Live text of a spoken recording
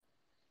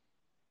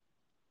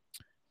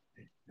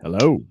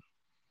Hello.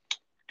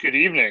 Good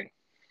evening.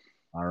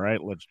 All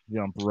right, let's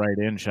jump right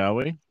in, shall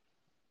we?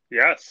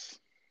 Yes.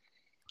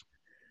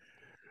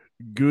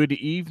 Good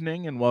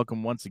evening and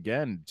welcome once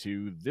again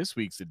to this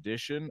week's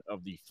edition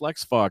of the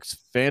Flex Fox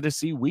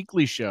Fantasy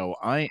Weekly Show.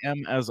 I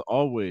am, as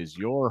always,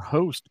 your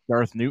host,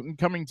 Garth Newton,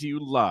 coming to you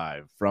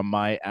live from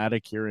my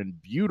attic here in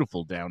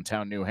beautiful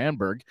downtown New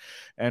Hamburg.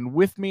 And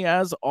with me,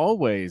 as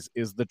always,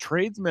 is the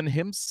tradesman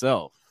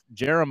himself,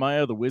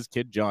 Jeremiah the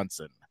Whizkid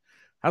Johnson.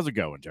 How's it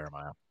going,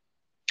 Jeremiah?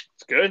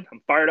 It's good.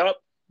 I'm fired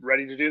up,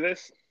 ready to do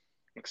this.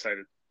 I'm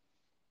excited.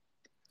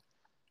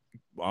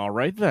 All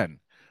right then.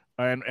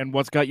 And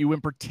what's got you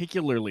in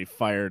particularly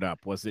fired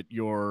up? Was it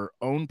your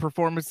own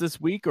performance this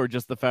week or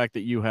just the fact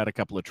that you had a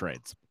couple of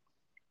trades?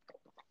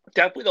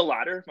 Definitely the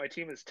latter. My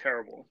team is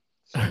terrible.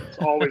 So it's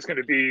always going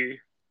to be,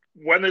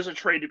 when there's a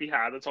trade to be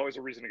had, that's always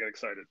a reason to get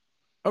excited.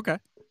 Okay.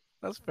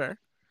 That's fair.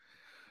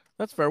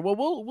 That's fair. Well,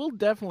 we'll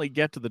definitely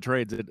get to the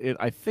trades.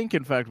 I think,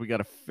 in fact, we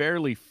got a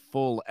fairly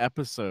full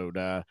episode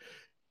of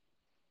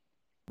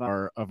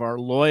our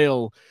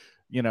loyal,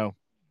 you know,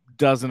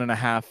 dozen and a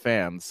half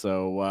fans.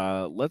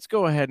 So let's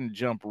go ahead and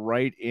jump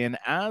right in.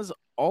 As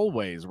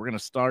always, we're going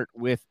to start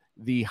with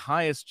the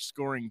highest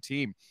scoring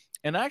team.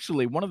 And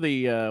actually, one of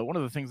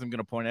the things I'm going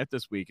to point out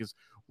this week is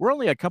we're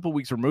only a couple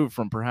weeks removed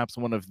from perhaps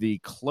one of the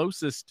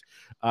closest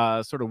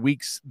sort of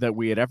weeks that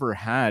we had ever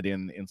had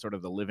in sort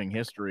of the living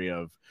history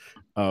of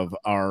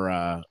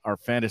our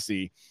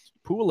fantasy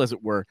pool, as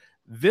it were.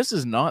 This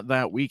is not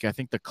that week. I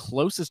think the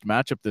closest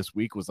matchup this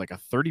week was like a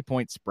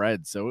 30-point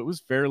spread, so it was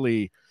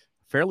fairly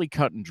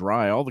cut and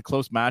dry. All the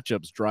close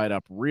matchups dried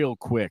up real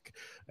quick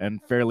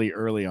and fairly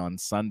early on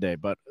Sunday.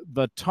 But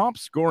the top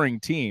scoring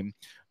team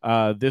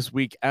this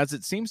week, as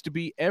it seems to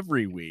be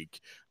every week,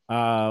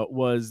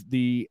 was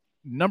the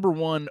number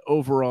one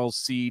overall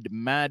seed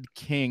Mad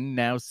King,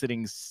 now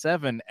sitting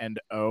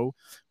 7-0,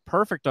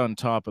 perfect on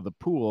top of the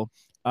pool,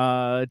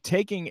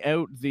 taking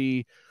out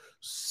the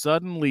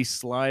suddenly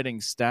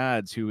sliding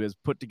Stads, who has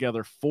put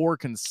together 4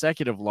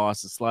 consecutive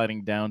losses,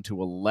 sliding down to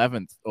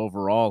 11th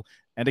overall.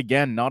 And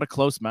again, not a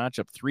close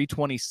matchup,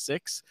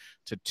 326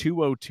 to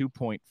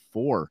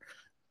 202.4.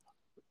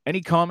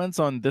 Any comments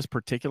on this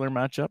particular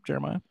matchup,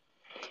 Jeremiah?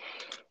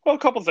 Well, a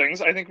couple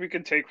things. I think we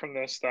could take from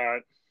this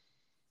that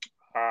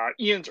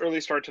Ian's early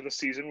start to the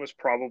season was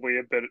probably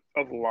a bit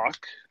of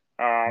luck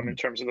in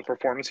terms of the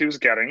performance he was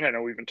getting. I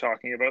know we've been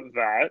talking about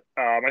that.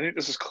 I think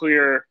this is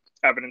clear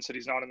evidence that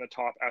he's not in the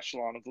top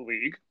echelon of the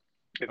league.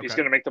 If he's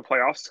Okay. going to make the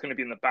playoffs, it's going to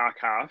be in the back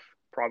half,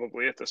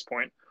 probably at this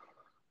point.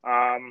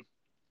 Um,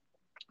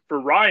 for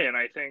Ryan,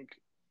 I think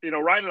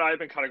Ryan and I have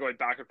been kind of going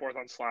back and forth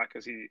on Slack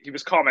because he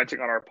was commenting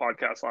on our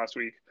podcast last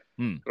week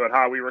Hmm. about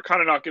how we were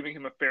kind of not giving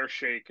him a fair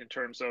shake in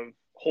terms of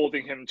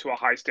holding him to a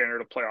high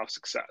standard of playoff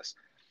success.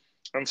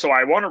 And so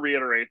I want to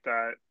reiterate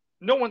that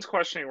no one's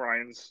questioning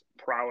Ryan's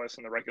prowess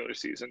in the regular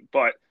season,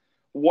 but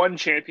one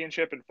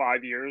championship in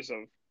 5 years of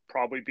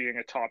probably being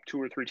a top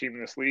 2 or 3 team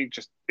in this league,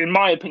 just in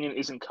my opinion,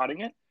 isn't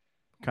cutting it.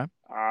 Okay.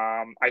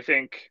 I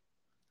think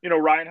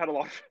Ryan had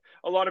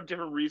a lot of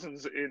different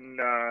reasons in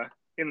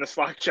the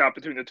Slack chat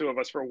between the two of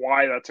us for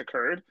why that's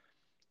occurred.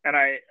 And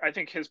I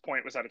think his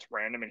point was that it's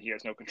random and he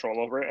has no control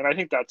over it. And I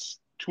think that's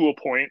to a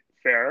point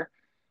fair.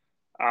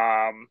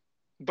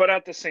 But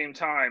at the same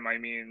time, I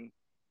mean,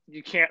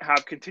 you can't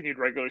have continued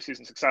regular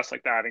season success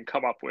like that and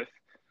come up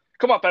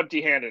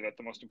empty handed at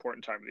the most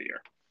important time of the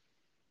year.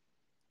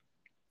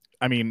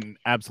 I mean,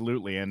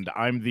 absolutely. And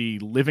I'm the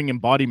living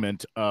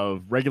embodiment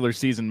of regular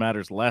season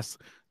matters less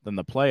than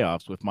the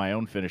playoffs with my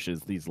own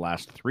finishes these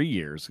last 3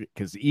 years.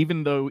 Because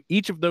even though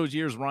each of those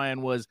years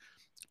Ryan was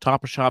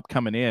top of shop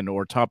coming in,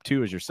 or top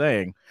two, as you're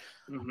saying,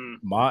 Mm-hmm.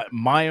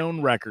 my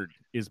own record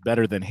is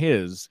better than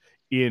his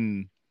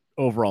in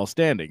overall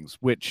standings,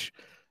 which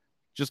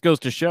just goes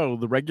to show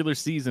the regular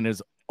season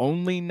is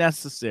only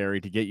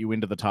necessary to get you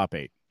into the top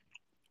 8.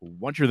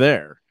 Once you're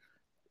there,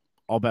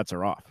 all bets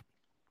are off.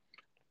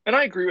 And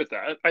I agree with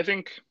that. I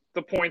think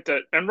the point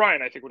that, and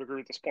Ryan, I think, would agree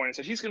with this point, is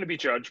that he's going to be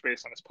judged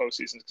based on his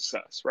postseason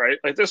success, right?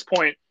 At this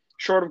point,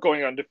 short of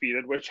going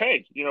undefeated, which,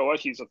 hey, you know what?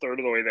 He's a third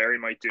of the way there. He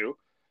might do.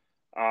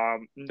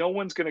 No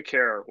one's going to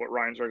care what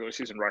Ryan's regular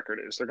season record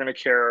is. They're going to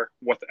care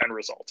what the end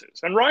result is.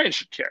 And Ryan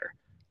should care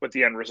what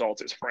the end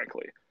result is,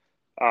 frankly,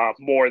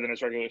 more than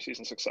his regular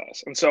season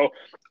success. And so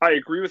I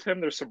agree with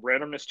him. There's some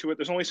randomness to it.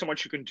 There's only so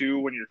much you can do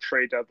when your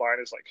trade deadline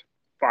is like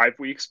 5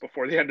 weeks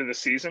before the end of the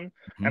season.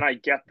 Mm-hmm. And I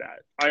get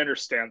that. I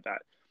understand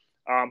that.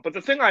 But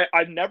the thing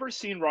I've never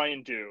seen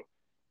Ryan do,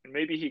 and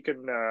maybe he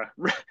can,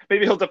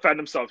 maybe he'll defend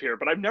himself here,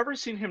 but I've never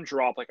seen him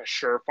drop like a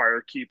surefire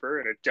keeper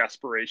in a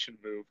desperation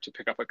move to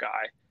pick up a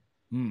guy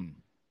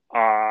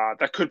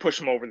that could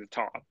push him over the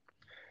top.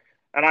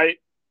 And I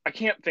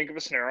can't think of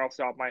a scenario off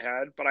the top of my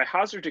head, but I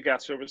hazard to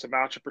guess there was a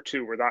matchup or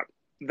two where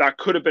that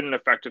could have been an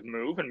effective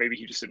move, and maybe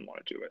he just didn't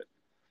want to do it.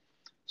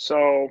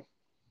 So,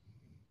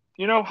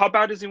 how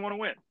bad does he want to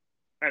win?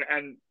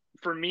 And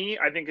for me,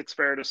 I think it's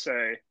fair to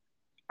say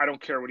I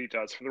don't care what he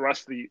does for the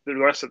rest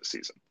of the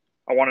season.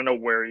 I want to know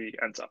where he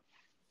ends up.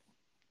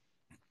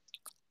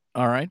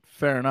 All right,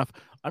 fair enough.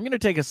 I'm going to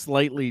take a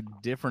slightly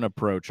different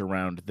approach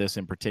around this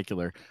in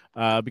particular,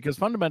 because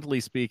fundamentally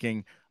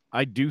speaking,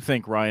 I do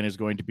think Ryan is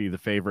going to be the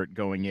favorite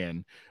going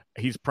in.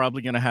 He's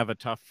probably going to have a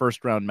tough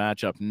first round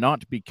matchup,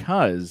 not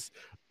because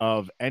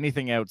of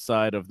anything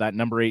outside of that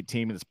number 8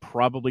 team. It's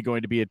probably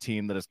going to be a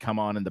team that has come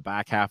on in the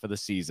back half of the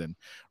season,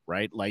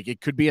 right? Like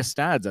it could be a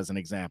Stads as an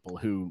example,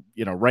 who,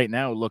 right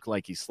now look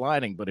like he's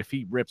sliding, but if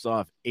he rips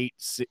off eight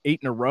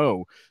in a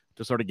row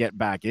to sort of get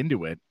back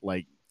into it,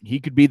 like he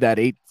could be that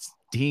 8th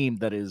team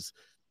that is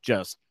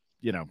just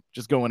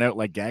just going out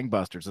like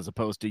gangbusters, as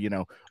opposed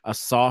to a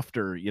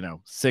softer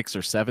 6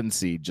 or 7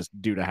 seed,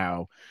 just due to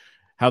how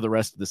the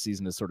rest of the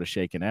season is sort of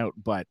shaken out.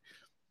 But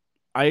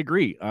I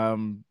agree.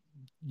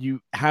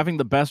 You having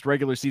the best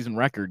regular season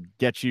record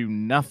gets you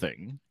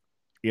nothing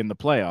in the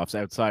playoffs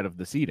outside of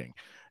the seeding.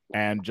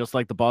 And just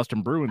like the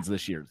Boston Bruins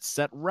this year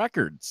set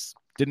records,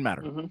 didn't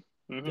matter.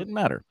 Mm-hmm. Mm-hmm. Didn't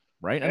matter,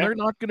 right? And Yeah. they're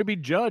not going to be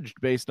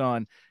judged based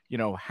on,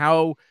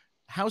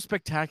 how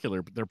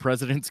spectacular their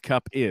President's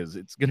Cup is.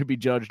 It's going to be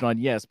judged on,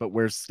 yes, but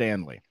where's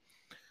Stanley?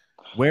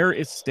 Where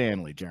is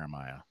Stanley,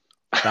 Jeremiah?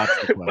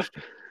 That's the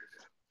question.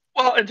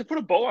 Well, and to put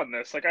a bow on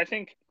this, like I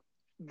think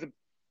the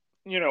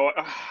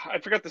I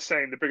forgot the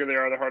saying, the bigger they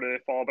are, the harder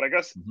they fall. But I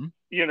guess, Mm-hmm.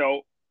 you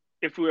know,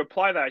 if we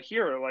apply that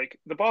here, like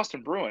the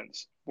Boston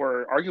Bruins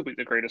were arguably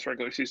the greatest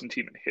regular season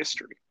team in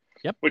history,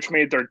 Yep. which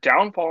made their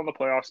downfall in the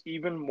playoffs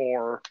even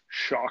more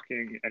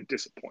shocking and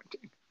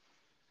disappointing.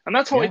 And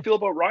that's how I Yeah. feel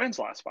about Ryan's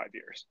last 5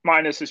 years,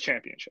 minus his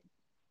championship.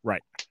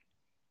 Right.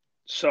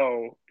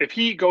 So if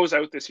he goes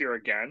out this year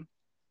again,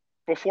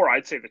 before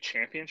I'd say the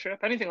championship,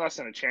 anything less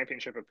than a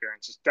championship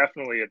appearance is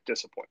definitely a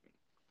disappointment.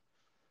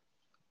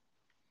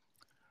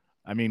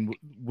 I mean,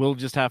 we'll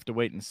just have to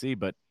wait and see.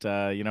 But,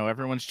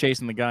 everyone's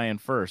chasing the guy in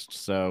first.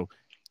 So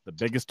the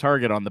biggest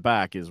target on the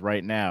back is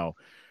right now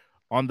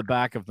on the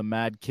back of the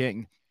Mad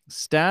King.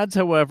 Stads,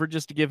 however,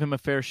 just to give him a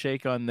fair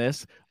shake on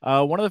this,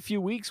 one of the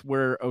few weeks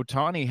where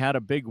Otani had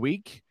a big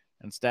week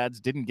and Stads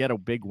didn't get a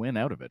big win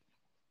out of it.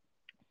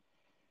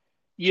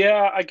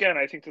 Yeah, again,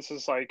 I think this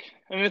is like,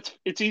 and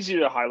it's easy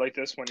to highlight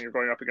this when you're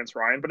going up against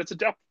Ryan, but it's a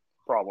depth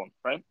problem,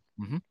 right?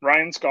 Mm-hmm.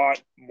 Ryan's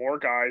got more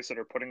guys that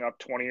are putting up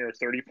 20 or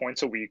 30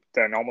 points a week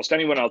than almost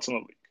anyone else in the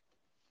league.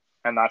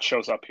 And that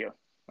shows up here,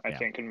 I Yeah.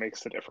 think, and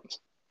makes the difference.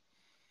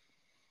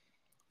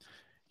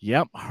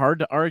 Yep, hard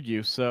to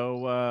argue.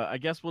 So I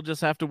guess we'll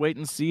just have to wait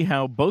and see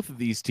how both of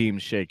these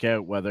teams shake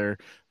out, whether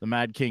the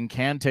Mad King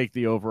can take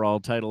the overall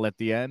title at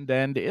the end,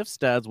 and if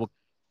Stads will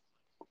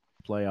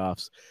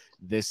playoffs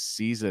this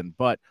season.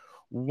 But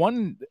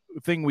one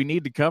thing we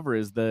need to cover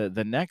is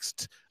the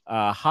next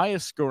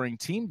highest scoring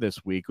team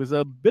this week was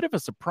a bit of a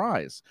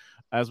surprise,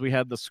 as we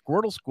had the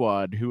Squirtle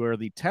Squad, who are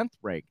the 10th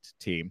ranked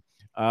team,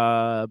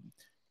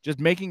 just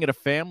making it a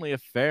family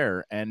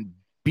affair and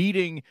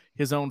beating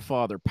his own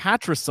father,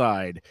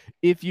 patricide,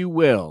 if you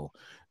will.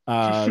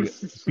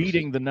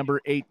 Beating the number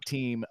 8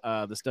 team,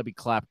 the Stubby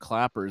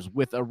Clappers,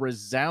 with a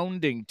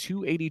resounding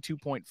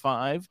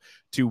 282.5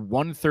 to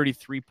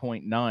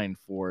 133.9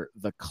 for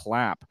the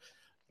Clap.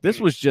 This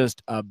was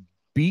just a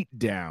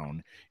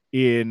beatdown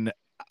in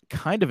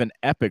kind of an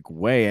epic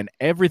way, and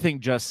everything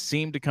just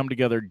seemed to come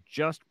together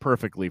just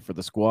perfectly for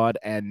the squad,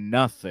 and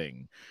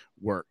nothing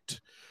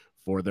worked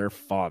for their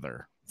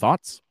father.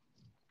 Thoughts?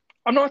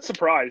 I'm not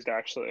surprised,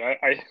 actually.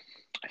 I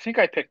think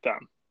I picked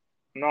them.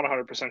 I'm not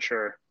 100%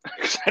 sure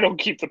because I don't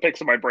keep the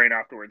picks in my brain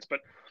afterwards.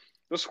 But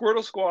the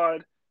Squirtle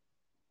Squad,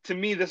 to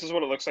me, this is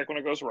what it looks like when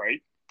it goes right.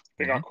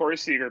 They got Corey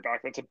Seager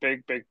back. That's a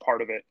big, big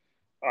part of it.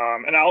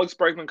 And Alex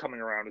Bregman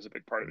coming around is a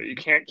big part of it. You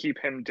can't keep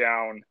him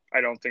down,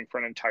 I don't think, for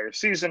an entire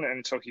season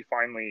until he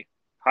finally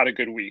had a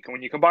good week. And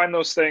when you combine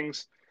those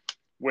things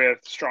with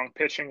strong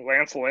pitching,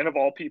 Lance Lynn, of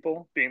all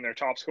people, being their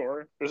top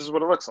scorer, this is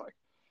what it looks like.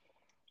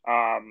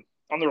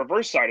 On the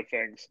reverse side of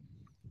things,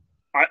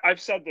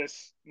 I've said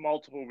this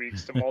multiple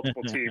weeks to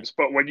multiple teams,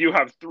 but when you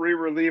have 3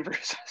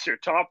 relievers as your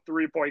top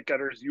 3-point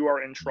getters, you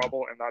are in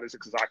trouble, and that is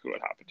exactly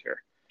what happened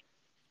here.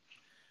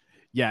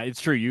 Yeah,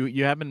 it's true.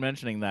 You have been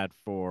mentioning that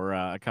for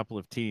a couple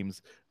of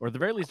teams, or at the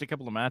very least a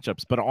couple of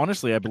matchups. But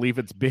honestly, I believe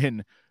it's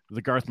been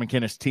the Garth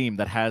McInnes team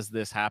that has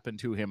this happen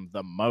to him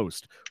the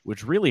most,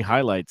 which really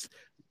highlights.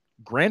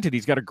 Granted,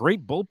 he's got a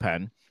great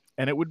bullpen,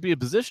 and it would be a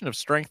position of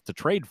strength to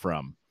trade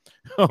from.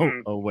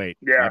 Oh, wait,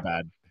 my Yeah.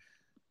 bad.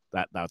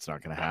 That's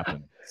not going to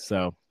happen.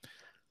 So,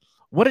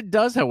 what it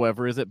does,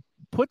 however, is it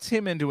puts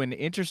him into an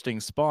interesting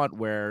spot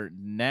where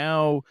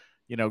now,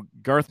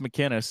 Garth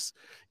McInnes,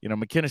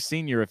 McInnes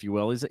Senior, if you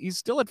will, he's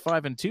still at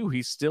 5-2.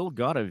 He's still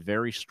got a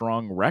very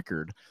strong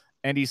record,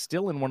 and he's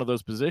still in one of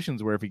those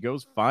positions where if he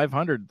goes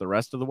 500 the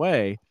rest of the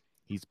way,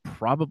 he's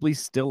probably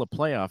still a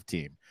playoff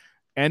team,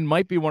 and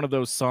might be one of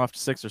those soft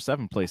 6 or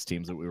 7 place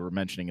teams that we were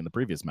mentioning in the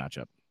previous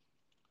matchup.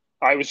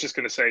 I was just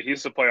going to say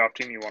he's the playoff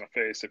team you want to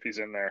face if he's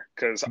in there,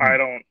 because I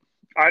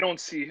don't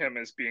see him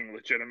as being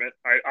legitimate.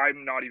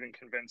 I'm not even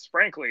convinced,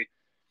 frankly,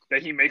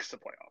 that he makes the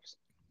playoffs.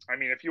 I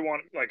mean, if you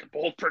want like a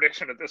bold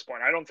prediction at this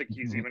point, I don't think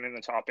he's even in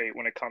the top 8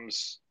 when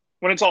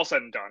it's all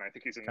said and done. I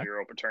think he's in the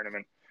Europa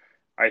tournament.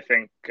 I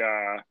think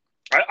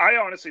I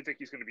honestly think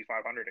he's going to be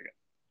 500 again.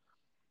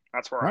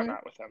 That's where All I'm right.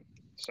 at with him.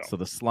 So So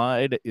the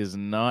slide is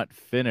not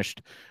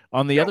finished.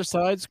 On the no, other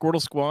side,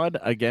 Squirtle Squad,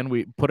 again,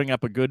 we putting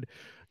up a good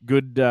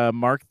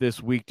mark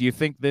this week. Do you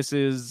think this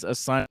is a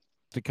sign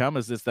to come?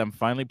 Is this them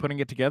finally putting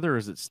it together, or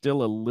is it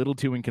still a little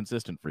too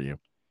inconsistent for you?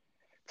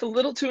 it's a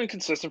little too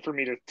inconsistent for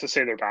me to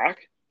say they're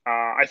back.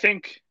 I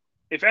think,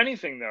 if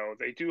anything, though,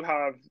 they do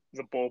have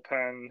the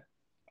bullpen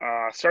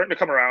starting to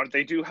come around.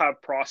 They do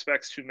have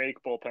prospects to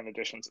make bullpen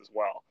additions as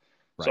well.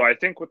 So Right. I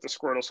think with the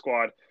Squirtle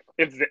Squad,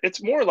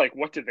 it's more like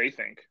what do they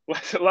think,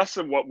 less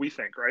than what we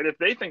think, right? If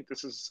they think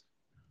this is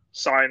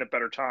sign of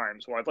better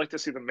times, well, I'd like to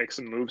see them make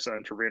some moves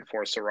then to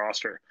reinforce the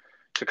roster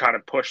to kind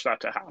of push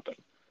that to happen.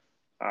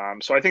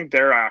 So I think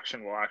their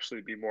action will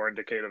actually be more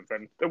indicative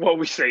than what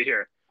we say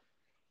here.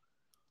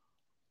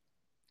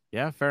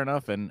 Yeah, fair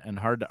enough, and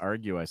hard to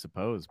argue, I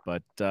suppose.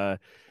 But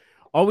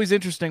always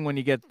interesting when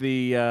you get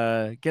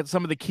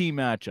some of the key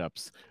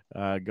matchups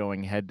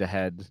going head to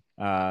head.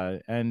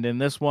 And in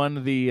this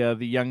one, the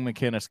young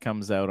McInnes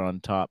comes out on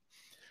top.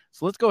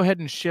 So let's go ahead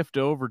and shift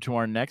over to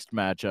our next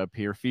matchup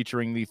here,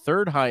 featuring the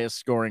third highest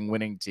scoring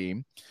winning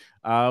team,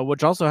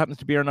 which also happens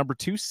to be our number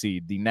 2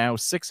 seed, the now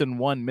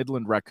 6-1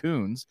 Midland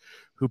Raccoons,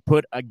 who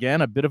put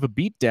again a bit of a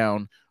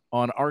beatdown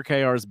on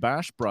RKR's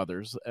Bash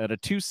Brothers at a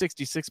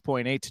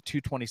 266.8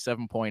 to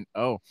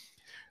 227.0.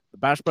 The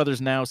Bash Brothers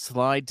now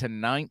slide to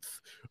ninth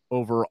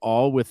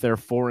overall with their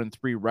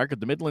 4-3 record.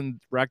 The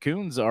Midland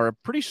Raccoons are a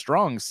pretty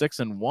strong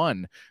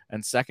 6-1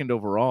 and second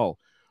overall.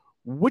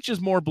 Which is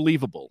more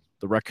believable,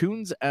 the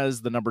Raccoons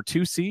as the number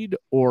 2 seed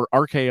or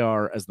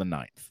RKR as the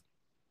ninth?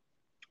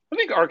 I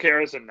think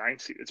RKR is a 9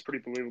 seed. It's pretty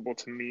believable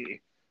to me.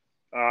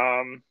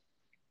 Um,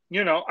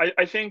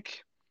 I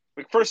think,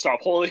 like, first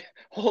off,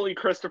 holy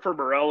Christopher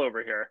Morel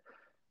over here.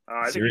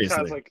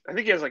 Seriously. I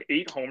think he has like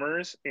 8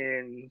 homers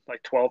in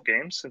like 12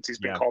 games since he's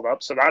been Yeah. called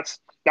up. So that's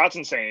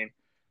insane.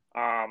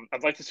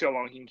 I'd like to see how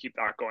long he can keep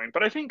that going.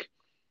 But I think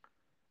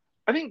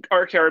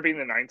RKR being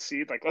the 9th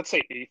seed, like let's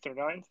say 8th or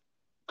 9th,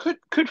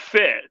 could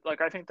fit.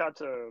 Like I think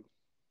that's a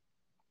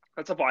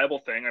viable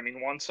thing. I mean,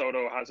 Juan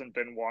Soto hasn't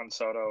been Juan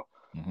Soto.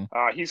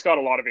 Mm-hmm. He's got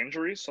a lot of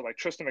injuries. So like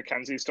Tristan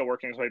McKenzie's still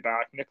working his way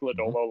back. Nick Mm-hmm.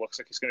 Lodolo looks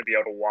like he's going to be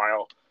out a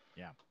while.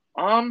 Yeah.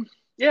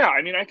 Yeah,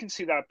 I mean, I can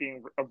see that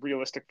being a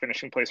realistic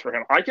finishing place for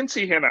him. I can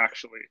see him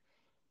actually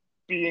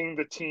being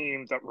the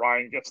team that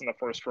Ryan gets in the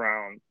first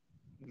round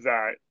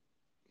that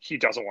he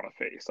doesn't want to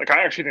face. Like,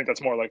 I actually think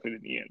that's more likely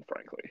than Ian,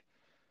 frankly,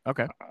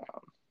 Okay.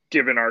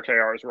 given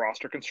RKR's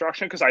roster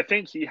construction, because I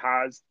think he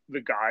has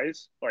the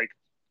guys, like,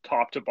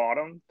 top to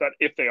bottom, that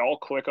if they all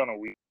click on a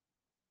week,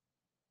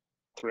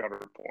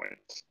 300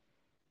 points.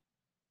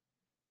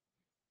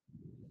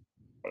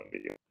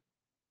 Okay.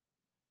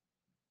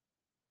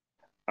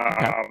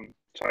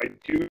 So I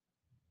do.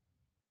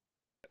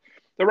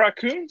 The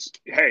Raccoons,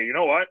 hey, you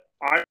know what?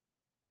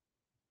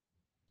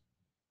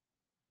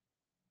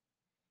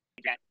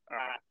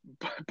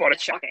 But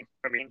it's shocking.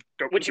 I mean,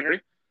 would you agree?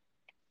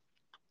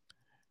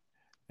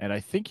 And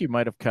I think you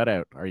might have cut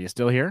out. Are you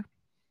still here?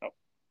 Oh.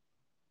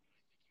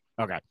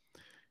 Okay.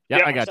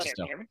 Yeah, I got you still.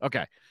 still. Can you hear me?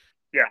 Okay.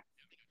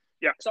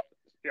 Yeah.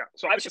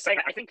 So I was just saying,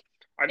 I think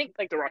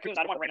like the Raccoons,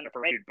 I don't want to run into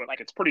parade, but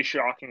like it's pretty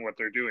shocking what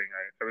they're doing.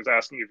 I was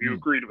asking if you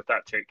agreed with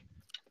that take.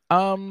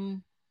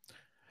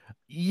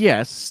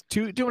 Yes,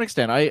 to an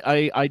extent.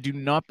 I do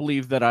not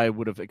believe that I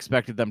would have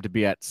expected them to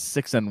be at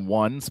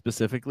 6-1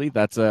 specifically.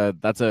 That's a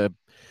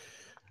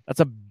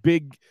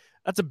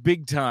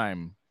big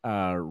time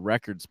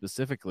record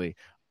specifically.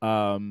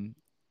 And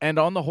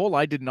on the whole,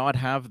 I did not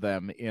have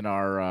them in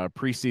our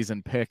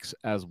preseason picks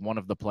as one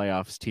of the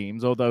playoffs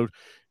teams, although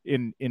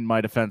in my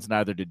defense,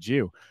 neither did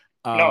you.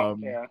 No,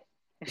 yeah.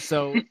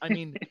 So I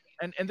mean,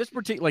 and this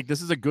particular, like,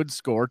 this is a good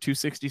score.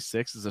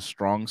 266 is a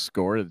strong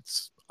score.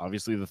 It's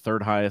obviously the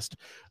third highest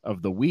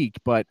of the week,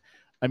 but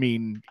I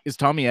mean, is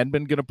Tommy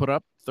Edman going to put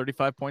up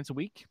 35 points a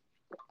week?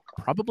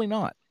 Probably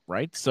not,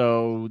 right?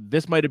 So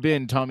this might have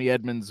been Tommy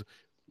Edman's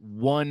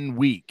 1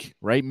 week,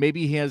 right?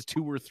 Maybe he has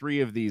 2 or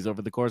 3 of these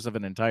over the course of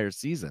an entire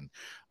season,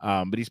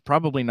 but he's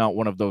probably not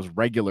one of those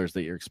regulars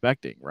that you're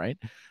expecting, right?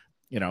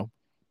 You know,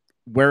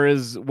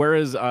 whereas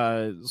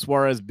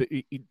Suarez,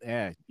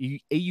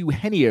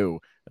 Eugenio,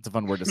 that's a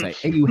fun word to say,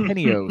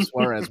 Eugenio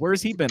Suarez, where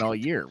has he been all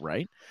year,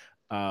 right?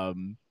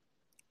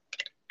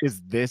 Is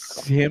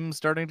this him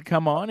starting to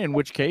come on? In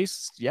which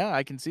case, yeah,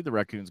 I can see the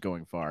Raccoons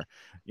going far.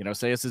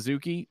 Seiya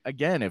Suzuki,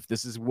 again, if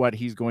this is what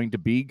he's going to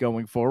be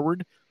going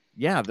forward,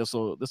 yeah, this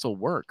will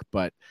work.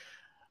 But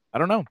I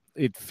don't know.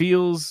 It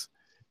feels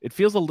a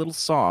little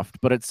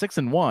soft, but at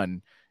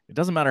 6-1, it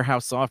doesn't matter how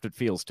soft it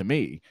feels to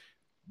me.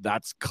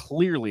 That's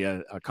clearly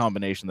a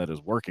combination that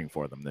is working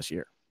for them this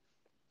year.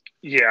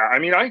 Yeah, I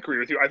mean, I agree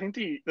with you. I think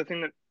the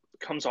thing that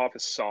comes off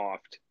as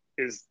soft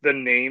is the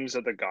names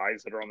of the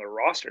guys that are on their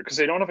roster because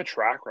they don't have a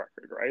track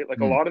record, right? Like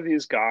a lot of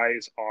these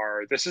guys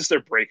this is their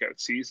breakout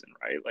season,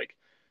 right? Like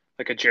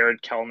a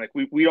Jared Kelnick.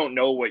 We don't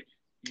know what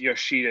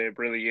Yoshida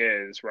really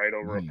is, right,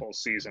 over a full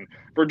season.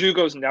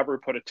 Verdugo's never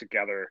put it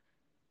together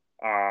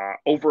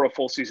over a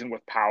full season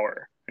with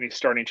power, and he's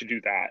starting to do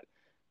that.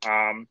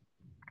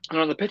 And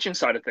on the pitching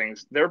side of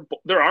things,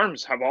 their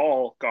arms have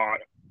all got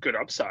good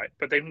upside,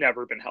 but they've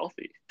never been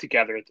healthy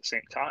together at the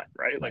same time,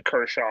 right? Right. Like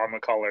Kershaw,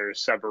 McCullers,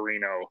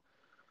 Severino.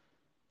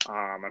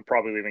 I'm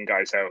probably leaving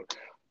guys out,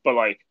 but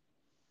like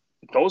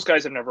those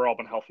guys have never all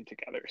been healthy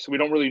together, so we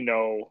don't really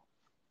know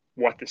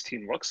what this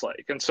team looks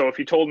like. And so if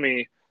you told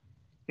me,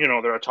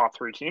 they're a top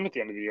three team at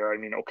the end of the year, I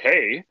mean,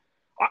 okay,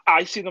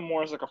 I see them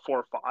more as like a 4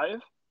 or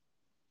 5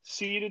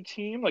 seeded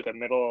team, like a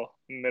middle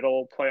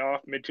playoff,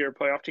 mid tier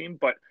playoff team,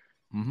 but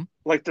Mm-hmm.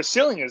 like the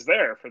ceiling is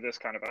there for this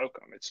kind of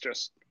outcome. It's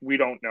just we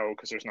don't know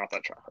because there's not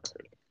that track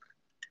record.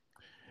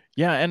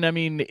 Yeah, and I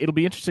mean, it'll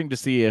be interesting to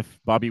see if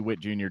Bobby Witt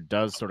Jr.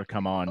 does sort of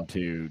come on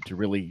to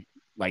really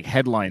like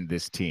headline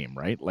this team,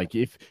 right? Like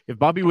if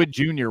Bobby Witt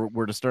Jr.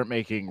 were to start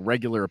making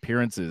regular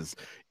appearances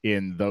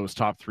in those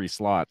top 3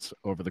 slots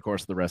over the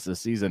course of the rest of the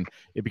season,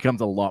 it becomes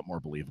a lot more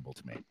believable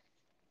to me.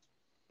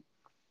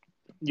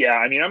 Yeah,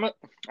 I mean, I'm not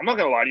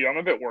gonna lie to you. I'm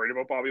a bit worried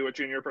about Bobby Witt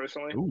Jr.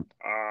 personally. Ooh,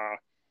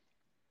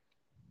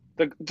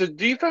 The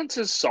defense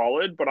is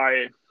solid, but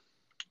I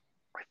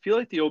feel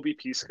like the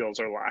OBP skills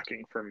are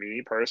lacking for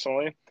me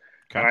personally,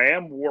 and okay. I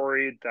am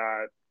worried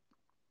that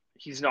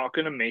he's not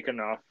going to make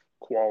enough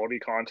quality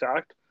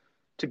contact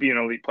to be an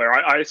elite player.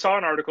 I saw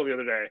an article the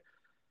other day,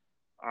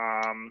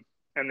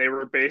 and they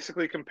were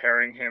basically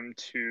comparing him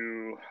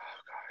to, oh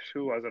gosh,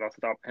 who was it off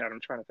the top of my head? I'm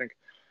trying to think.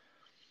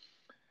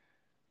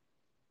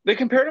 They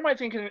compared him, I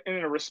think, in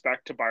a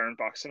respect to Byron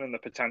Buxton and the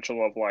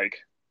potential of like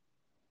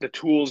the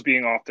tools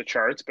being off the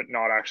charts, but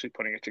not actually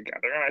putting it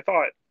together. And I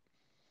thought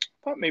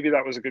maybe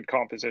that was a good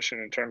composition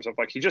in terms of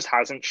like he just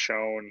hasn't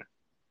shown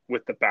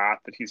with the bat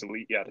that he's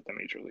elite yet at the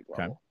major league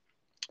Okay. level.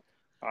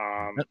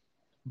 Um,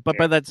 But yeah,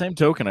 by that same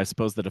token, I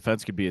suppose the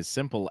defense could be as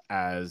simple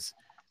as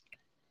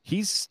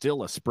he's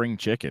still a spring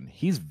chicken.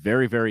 He's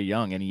very, very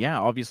young. And yeah,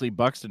 obviously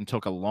Buxton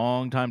took a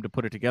long time to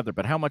put it together,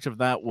 but how much of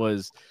that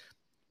was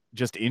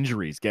just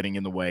injuries getting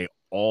in the way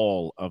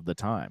all of the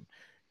time?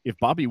 If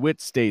Bobby Witt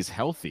stays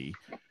healthy,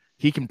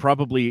 he can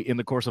probably, in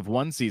the course of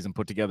one season,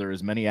 put together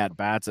as many at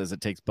bats as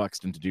it takes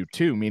Buxton to do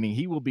two, meaning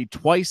he will be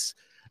twice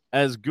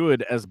as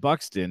good as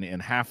Buxton in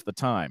half the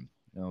time.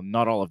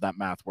 Not all of that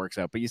math works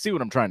out, but you see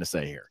what I'm trying to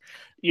say here.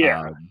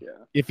 yeah, yeah.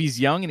 If he's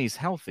young and he's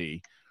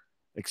healthy,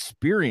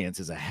 experience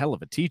is a hell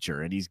of a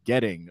teacher, and he's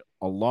getting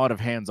a lot of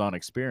hands-on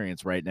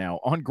experience right now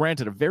on,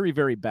 granted, a very,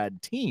 very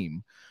bad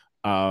team.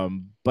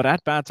 But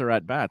at bats are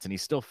at bats, and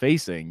he's still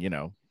facing,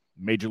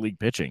 major league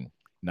pitching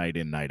night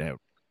in, night out.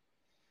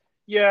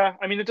 Yeah,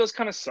 I mean, it does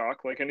kind of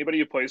suck. Like anybody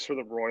who plays for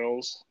the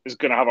Royals is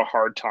going to have a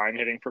hard time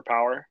hitting for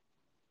power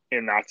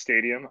in that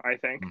stadium, I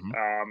think.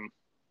 Mm-hmm.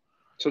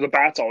 So the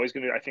bat's always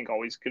going to, I think,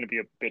 always going to be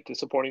a bit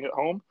disappointing at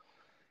home.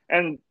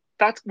 And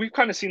we've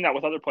kind of seen that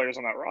with other players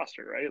on that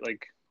roster, right?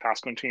 Like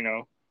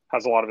Pasquantino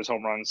has a lot of his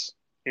home runs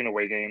in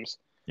away games.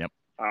 Yep.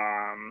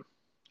 Trying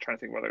to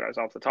think of other guys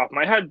off the top of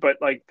my head, but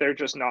like they're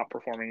just not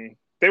performing.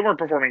 They weren't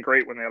performing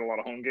great when they had a lot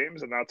of home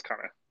games, and that's kind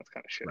of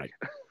Right.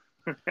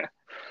 shitty.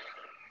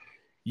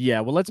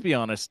 Yeah, well, let's be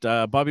honest.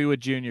 Bobby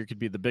Wood Jr. could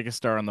be the biggest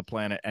star on the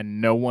planet,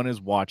 and no one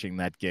is watching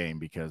that game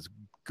because,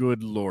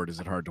 good Lord, is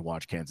it hard to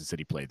watch Kansas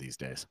City play these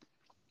days.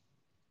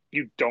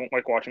 You don't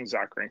like watching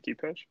Zach Greinke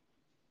pitch?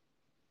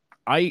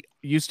 I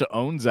used to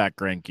own Zach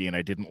Greinke, and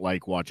I didn't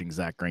like watching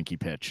Zach Greinke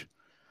pitch.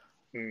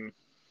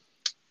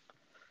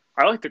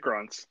 I like the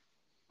grunts.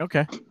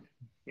 Okay.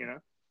 You know,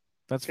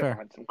 That's get fair.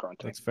 behind some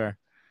grunting. That's fair.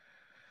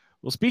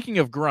 Well, speaking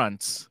of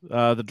grunts,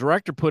 the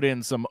director put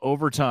in some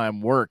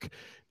overtime work,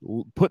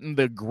 putting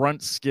the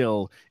grunt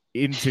skill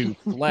into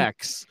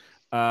flex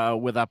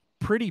with a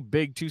pretty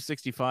big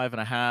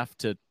 265.5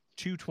 to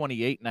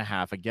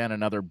 228.5. Again,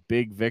 another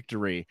big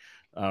victory,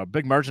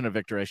 big margin of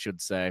victory, I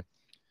should say.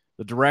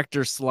 The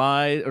director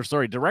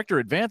director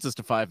advances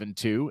to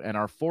 5-2 and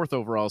our 4th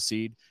overall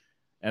seed.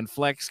 And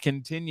Flex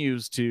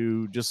continues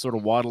to just sort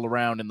of waddle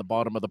around in the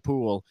bottom of the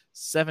pool,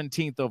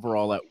 17th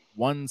overall at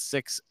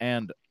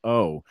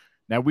 1-6-0.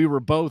 Now, we were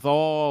both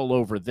all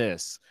over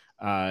this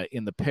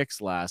in the picks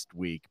last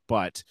week,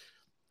 but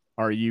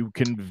are you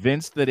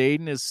convinced that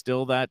Aiden is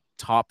still that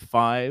top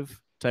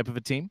 5 type of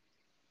a team?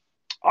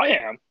 I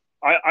am.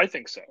 I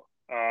think so.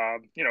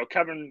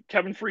 Kevin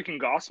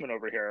freaking Gossman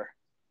over here,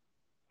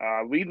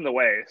 leading the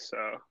way. So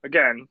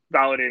again,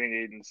 validating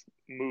Aiden's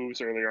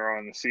moves earlier on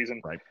in the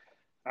season. Right.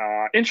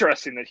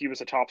 Interesting that he was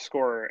a top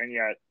scorer, and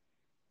yet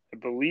I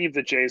believe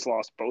the Jays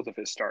lost both of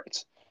his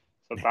starts.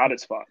 So that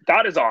is fun.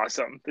 That is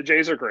awesome. The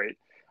Jays are great.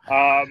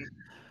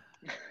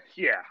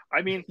 Yeah,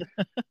 I mean,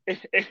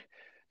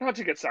 not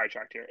to get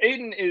sidetracked here.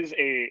 Aiden is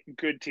a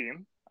good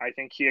team. I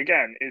think he,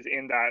 again, is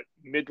in that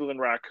Midland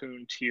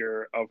Raccoon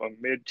tier of a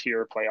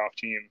mid-tier playoff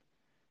team.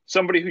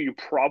 Somebody who you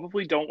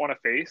probably don't want to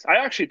face. I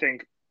actually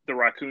think the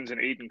Raccoons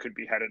and Aiden could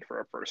be headed for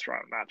a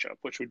first-round matchup,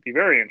 which would be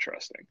very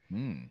interesting.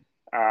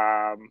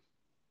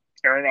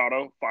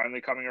 Arenado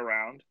finally coming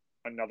around.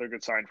 Another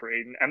good sign for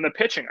Aiden. And the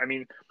pitching. I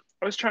mean,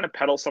 I was trying to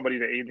peddle somebody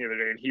to Aiden the other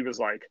day, and he was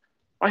like,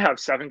 I have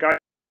 7 guys.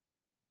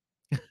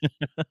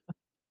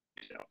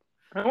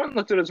 I went and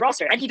looked at his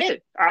roster, and he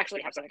did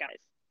actually have 7 guys.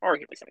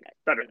 Arguably 7 guys.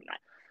 Better than that.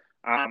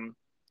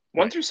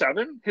 One Right. through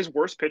seven, his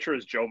worst pitcher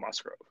is Joe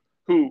Musgrove,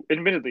 who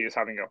admittedly is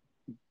having a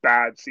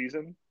bad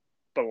season,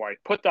 but like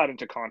put that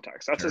into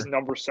context. That's his Sure.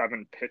 number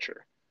seven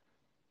pitcher.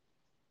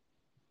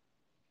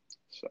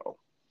 So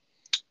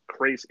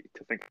crazy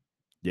to think.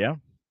 Yeah.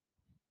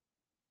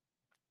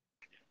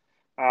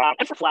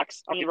 And for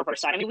Flex on the reverse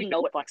side, I mean, we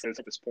know what Flex is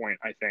at this point,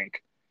 I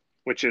think,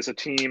 which is a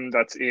team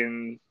that's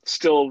in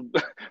still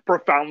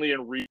profoundly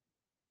in re.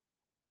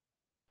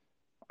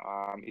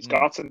 He's Mm.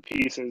 got some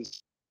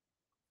pieces.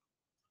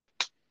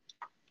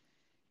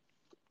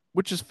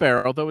 Which is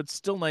fair, although it's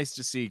still nice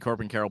to see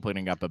Corbin Carroll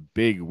putting up a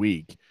big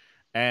week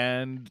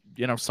and,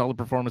 solid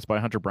performance by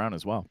Hunter Brown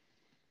as well.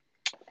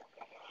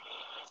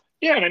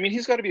 Yeah, and I mean,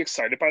 he's got to be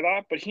excited by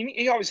that, but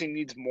he obviously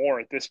needs more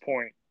at this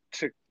point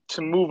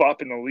to move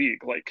up in the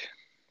league. Like,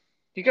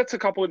 he gets a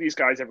couple of these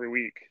guys every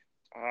week.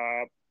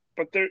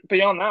 But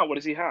beyond that, what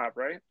does he have,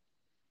 right?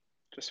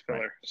 Just Right.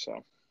 filler.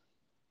 So,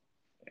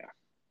 yeah.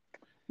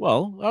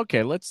 Well,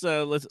 okay, let's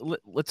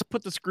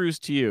put the screws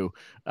to you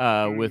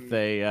with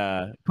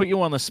a put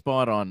you on the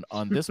spot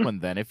on this one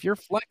then. If you're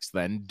Flex,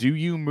 then do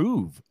you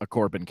move a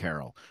Corbin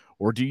Carroll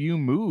or do you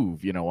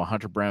move, a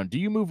Hunter Brown? Do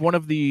you move one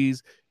of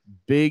these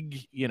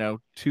big,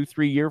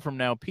 2-3 year from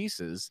now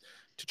pieces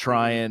to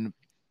try and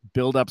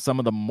build up some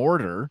of the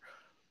mortar,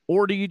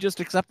 or do you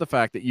just accept the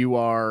fact that you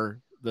are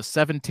the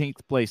 17th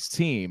place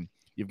team,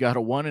 you've got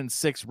a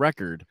 1-6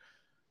 record,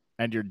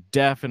 and you're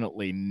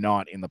definitely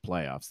not in the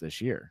playoffs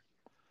this year?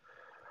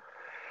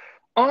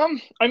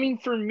 I mean,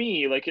 for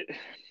me, like,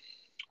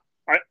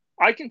 I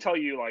I can tell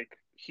you, like,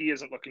 he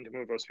isn't looking to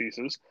move those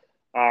pieces.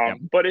 Yeah.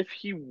 But if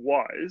he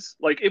was,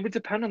 like, it would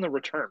depend on the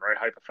return, right?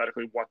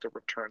 Hypothetically, what the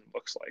return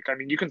looks like. I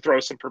mean, you can throw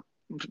some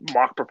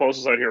mock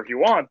proposals out here if you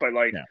want, but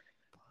like, Yeah.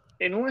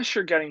 unless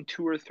you're getting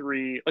two or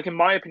three, like in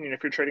my opinion,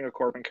 if you're trading a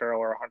Corbin Carroll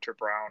or a Hunter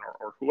Brown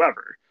or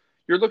whoever,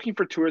 you're looking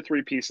for two or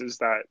three pieces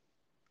that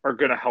are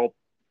going to help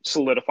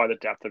solidify the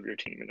depth of your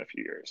team in a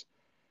few years,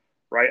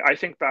 right? I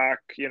think back,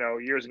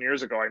 years and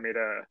years ago, I made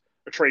a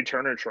trade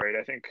Turner trade.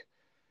 I think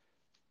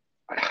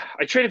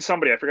I traded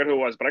somebody, I forget who it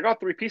was, but I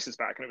got three pieces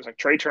back, and it was like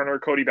Trey Turner,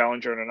 Cody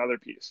Bellinger, and another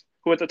piece,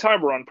 who at the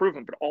time were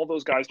unproven, but all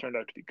those guys turned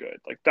out to be good.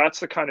 Like,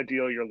 that's the kind of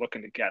deal you're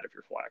looking to get if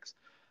you're Flex.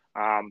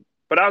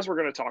 But as we're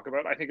going to talk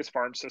about, I think his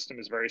farm system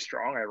is very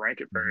strong. I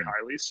rank it very Mhm.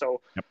 highly.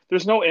 So Yep.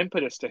 there's no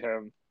impetus to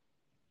him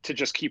to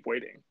just keep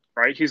waiting,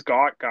 right? He's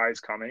got guys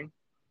coming.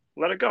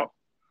 Let it go.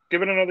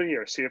 Give it another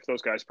year. See if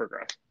those guys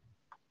progress.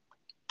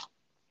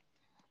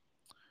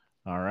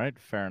 All right,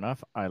 fair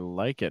enough. I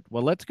like it.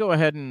 Well, let's go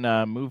ahead and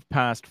move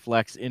past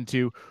Flex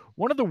into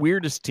one of the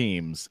weirdest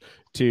teams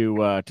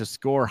to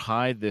score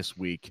high this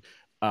week.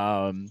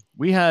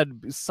 We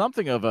had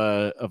something of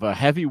a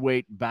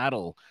heavyweight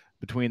battle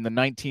between the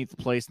 19th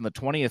place and the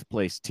 20th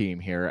place team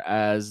here,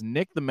 as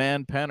Nick the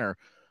Man Penner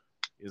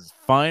is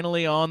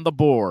finally on the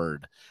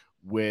board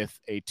with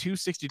a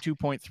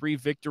 262.3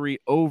 victory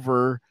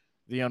over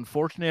the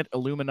unfortunate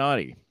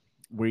Illuminati.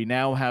 We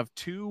now have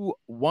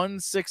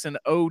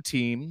 2-1-6-0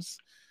 teams,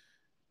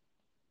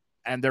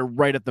 and they're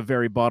right at the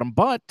very bottom.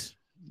 But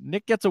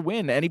Nick gets a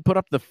win, and he put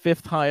up the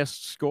fifth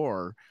highest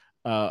score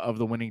of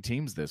the winning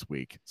teams this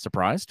week.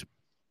 Surprised?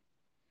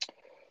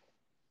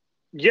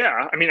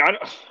 Yeah, I mean,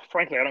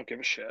 frankly, I don't give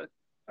a shit.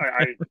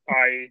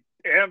 I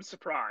am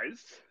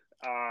surprised.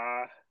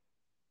 Uh,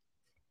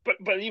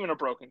 but even a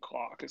broken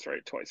clock is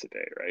right twice a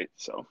day, right?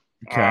 So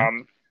Okay.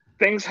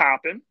 things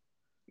happen.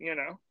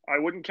 I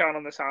wouldn't count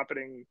on this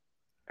happening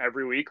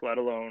every week, let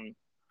alone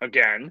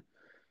again.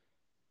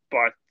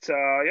 But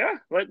yeah,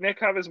 let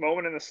Nick have his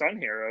moment in the sun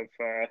here of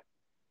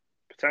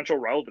potential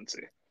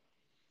relevancy.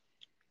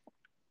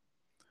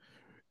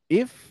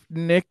 If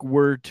Nick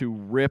were to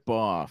rip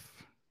off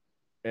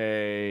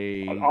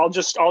a I'll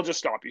just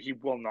stop you. He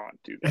will not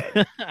do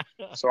that.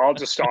 So I'll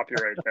just stop you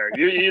right there.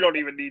 You don't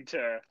even need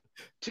to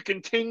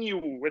continue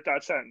with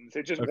that sentence.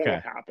 It just okay.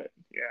 won't happen.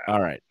 Yeah,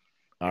 All right.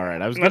 All yeah.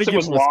 right. I was going to Unless it give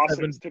was him a losses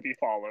 7. to be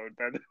followed,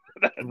 then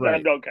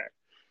Right. okay.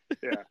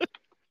 Yeah.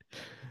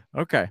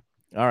 Okay.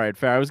 All right,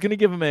 fair. I was going to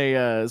give him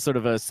a sort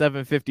of a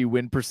 750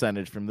 win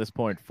percentage from this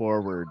point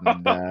forward,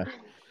 and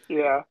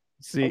Yeah.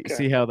 see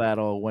Okay. how that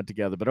all went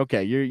together. But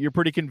okay, you're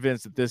pretty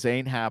convinced that this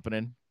ain't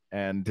happening,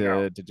 and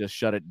No. to just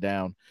shut it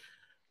down.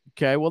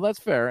 Okay, well that's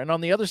fair. And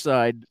on the other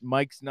side,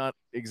 Mike's not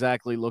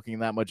exactly looking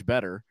that much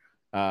better.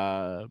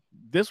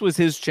 This was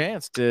his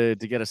chance to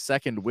get a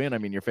second win. I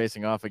mean, you're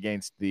facing off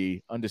against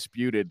the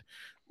undisputed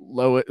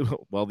low,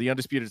 well, the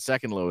undisputed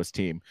second lowest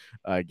team,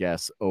 I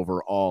guess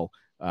overall.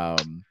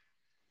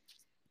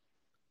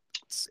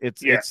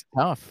 It's Yeah. it's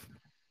tough.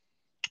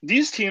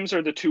 These teams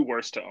are the two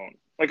worst to own.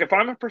 Like, if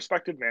I'm a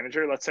prospective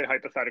manager, let's say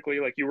hypothetically,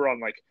 like you were on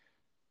like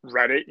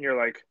Reddit and you're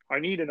like, I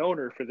need an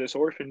owner for this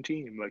orphan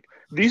team. Like,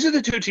 these are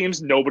the two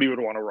teams nobody would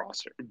want to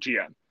roster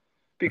GM Okay,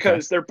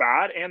 because they're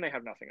bad and they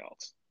have nothing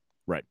else.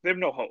 right. They have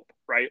no hope,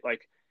 right?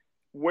 Like,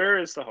 where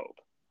is the hope?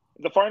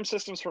 The farm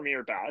systems for me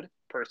are bad.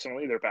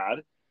 Personally, they're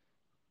bad.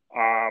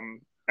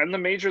 And the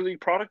major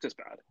league product is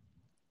bad.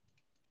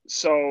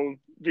 So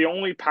the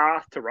only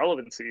path to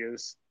relevancy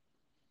is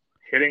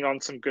hitting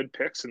on some good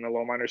picks in the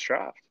low minors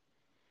draft.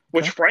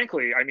 Which, Okay.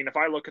 frankly, I mean, if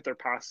I look at their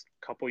past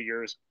couple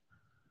years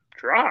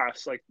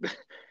drafts, like,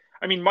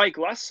 I mean, Mike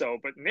less so,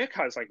 but Nick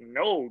has like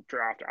no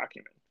draft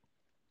acumen.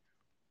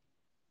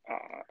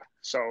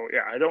 So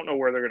yeah, I don't know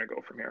where they're going to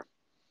go from here.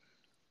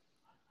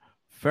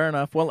 Fair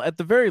enough. Well, at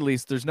the very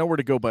least, there's nowhere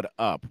to go but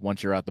up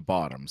once you're at the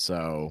bottom.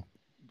 So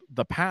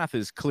the path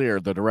is clear,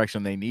 the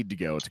direction they need to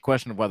go. It's a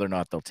question of whether or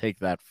not they'll take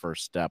that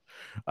first step.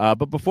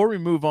 But before we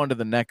move on to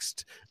the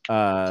next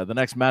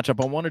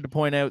matchup, I wanted to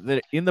point out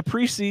that in the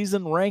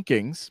preseason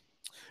rankings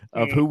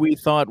of who we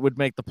thought would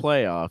make the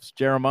playoffs,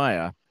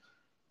 Jeremiah,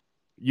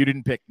 you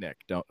didn't pick Nick.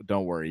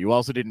 Don't worry. You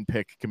also didn't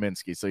pick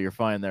Kaminsky, so you're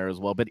fine there as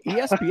well. But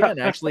ESPN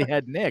actually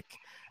had Nick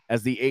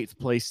as the 8th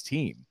place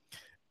team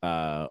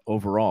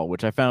overall,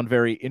 which I found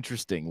very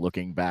interesting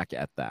looking back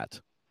at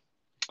that.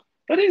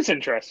 That is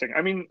interesting.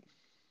 I mean,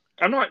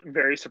 I'm not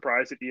very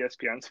surprised that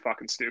ESPN's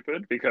fucking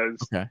stupid because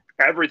Okay.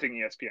 everything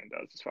ESPN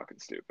does is fucking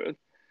stupid.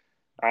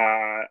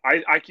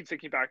 I keep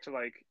thinking back to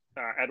like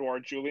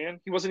Edouard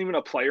Julien. He wasn't even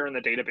a player in the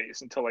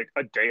database until like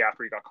a day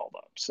after he got called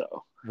up.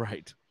 So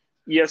Right.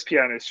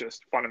 ESPN is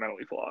just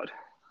fundamentally flawed.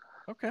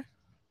 Okay.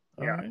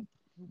 All Yeah. right.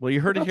 Well, you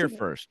But heard it that's here okay.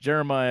 first.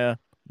 Jeremiah,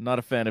 not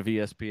a fan of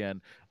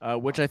ESPN,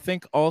 which I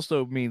think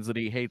also means that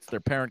he hates their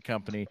parent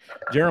company.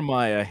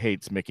 Jeremiah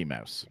hates Mickey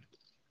Mouse.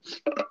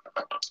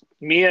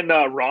 Me and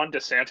Ron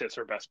DeSantis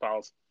are best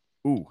pals.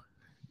 Ooh,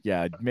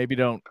 yeah. Maybe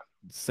don't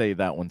say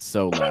that one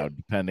so loud,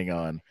 depending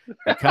on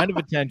the kind of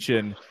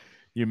attention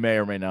you may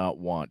or may not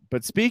want.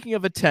 But speaking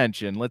of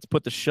attention, let's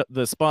put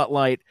the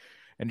spotlight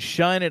and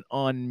shine it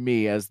on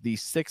me as the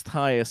 6th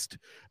highest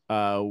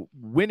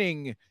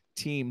winning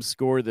team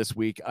score this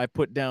week. I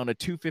put down a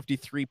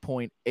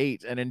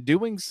 253.8, and in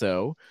doing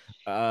so,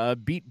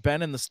 beat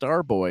Ben and the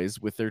Star Boys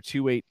with their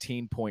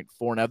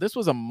 218.4. Now, this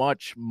was a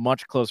much,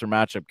 much closer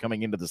matchup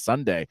coming into the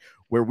Sunday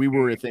where we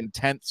were within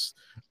tenths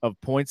of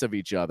points of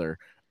each other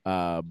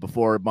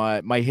before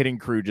my hitting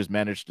crew just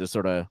managed to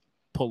sort of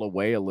pull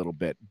away a little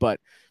bit. But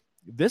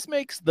this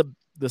makes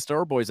the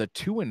Star Boys a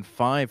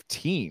 2-5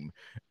 team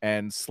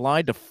and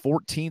slide to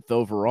 14th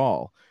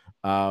overall.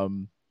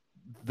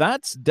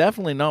 That's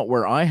definitely not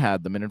where I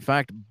had them. And in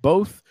fact,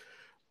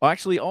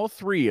 actually, all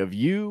three of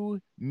you,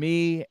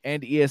 me,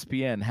 and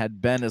ESPN had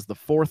Ben as the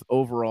 4th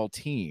overall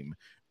team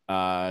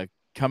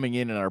coming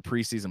in our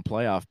preseason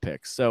playoff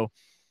picks. So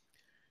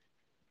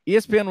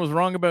ESPN was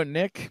wrong about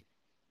Nick,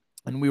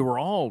 and we were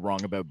all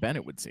wrong about Ben,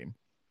 it would seem.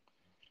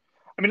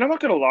 I mean, I'm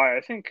not gonna lie.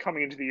 I think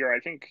coming into the year, I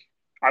think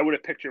I would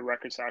have picked your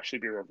records to actually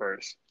be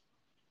reversed,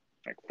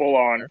 like full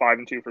on Sure.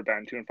 5-2 for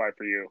Ben, 2-5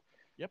 for you.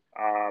 Yep.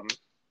 Um,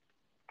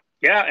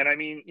 yeah, and I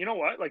mean, you know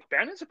what? Like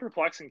Ben is a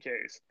perplexing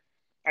case.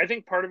 I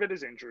think part of it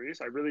is injuries.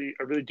 I really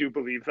do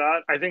believe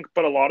that. I think,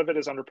 but a lot of it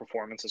is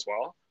underperformance as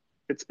well.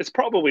 It's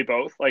probably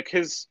both. Like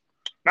his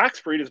Max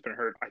Fried has been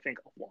hurt, I think,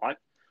 a lot.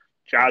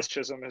 Yeah. Jazz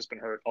Chisholm has been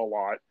hurt a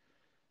lot.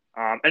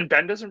 And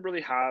Ben doesn't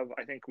really have,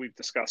 I think we've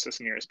discussed this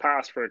in years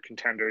past for a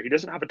contender. He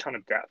doesn't have a ton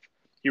of depth.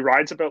 He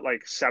rides about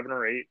like 7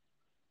 or 8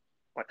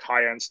 like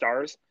high end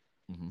stars.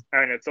 Mm-hmm.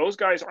 And if those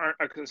guys aren't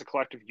as a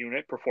collective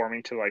unit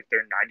performing to like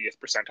their 90th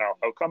percentile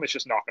outcome, it's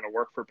just not going to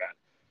work for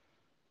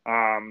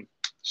Ben.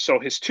 So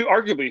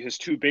arguably his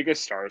two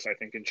biggest stars, I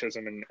think, in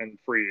Chisholm and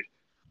Freed,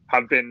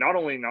 have been not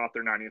only not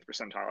their 90th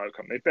percentile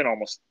outcome, they've been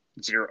almost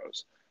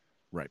zeros.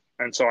 Right.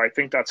 And so I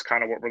think that's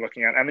kind of what we're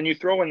looking at. And then you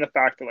throw in the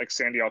fact that like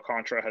Sandy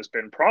Alcantara has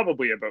been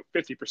probably about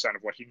 50%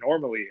 of what he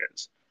normally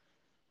is.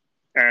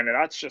 And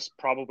that's just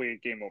probably a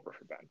game over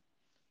for Ben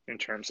in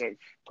terms of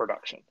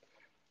production.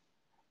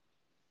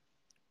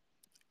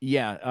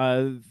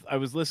 Yeah, I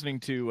was listening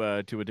to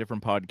a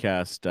different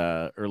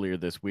podcast earlier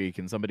this week,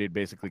 and somebody had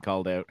basically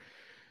called out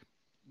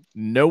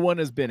no one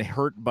has been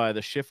hurt by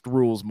the shift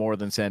rules more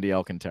than Sandy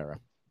Alcantara,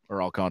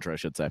 or Alcantara, I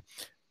should say.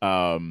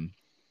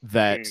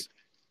 That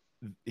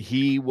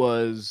he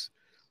was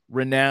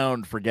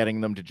renowned for getting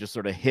them to just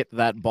sort of hit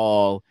that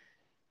ball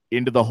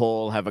into the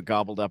hole, have it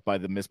gobbled up by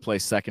the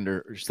misplaced second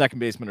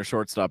baseman or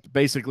shortstop,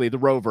 basically the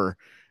rover,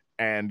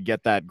 and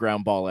get that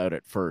ground ball out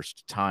at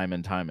first, time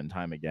and time and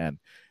time again.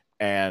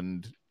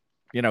 And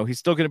he's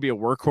still going to be a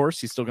workhorse.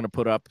 He's still going to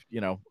put up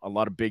a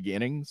lot of big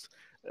innings,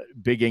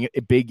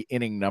 big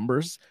inning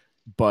numbers,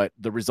 but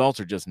the results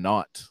are just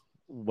not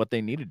what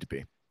they needed to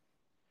be.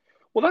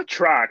 Well, that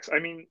tracks. I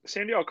mean,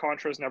 Sandy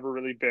Alcantara's never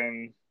really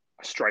been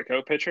a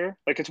strikeout pitcher.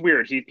 Like it's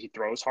weird. He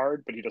throws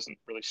hard, but he doesn't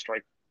really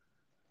strike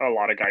a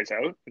lot of guys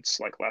out. It's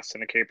like less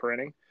than a K per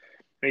inning.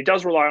 And he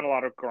does rely on a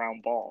lot of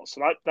ground balls.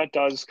 So that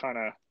does kind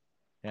of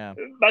Yeah.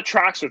 That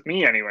tracks with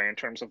me anyway in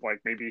terms of like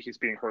maybe he's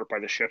being hurt by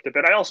the shift a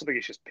bit. I also think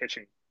he's just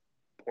pitching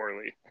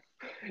poorly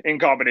in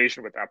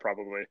combination with that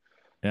probably.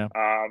 Yeah.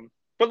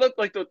 But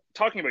like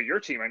talking about your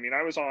team, I mean,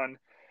 I was on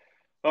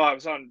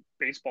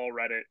baseball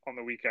Reddit on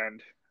the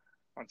weekend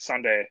on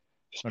Sunday,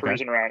 just Okay.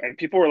 cruising around, and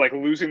people were like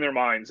losing their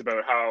minds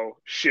about how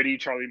shitty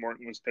Charlie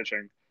Morton was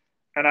pitching.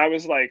 And I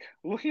was like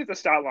looking at the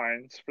stat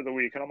lines for the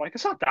week, and I'm like,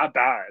 it's not that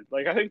bad.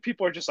 Like I think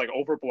people are just like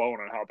overblown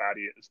on how bad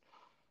he is,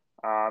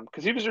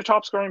 because he was your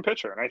top scoring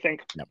pitcher, and I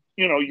think Yep.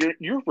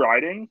 you're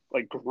riding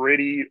like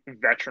gritty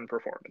veteran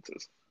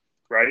performances.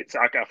 right?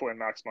 Zach Eflin,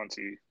 Max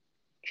Muncy,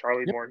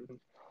 Charlie Yep. Morton.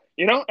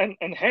 You know, and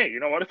hey,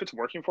 you know what? If it's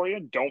working for you,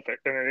 don't fix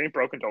it. And it ain't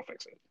broken, don't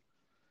fix it.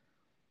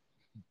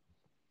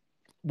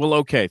 Well,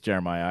 okay,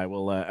 Jeremiah, I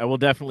will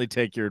definitely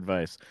take your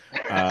advice.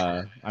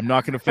 I'm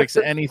not going to fix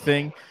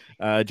anything.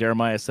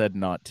 Jeremiah said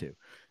not to.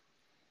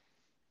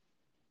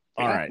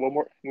 All Yeah, right.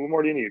 what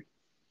more do you need?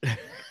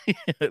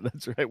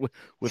 That's right.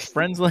 With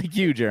friends like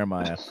you,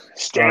 Jeremiah. All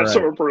Stamps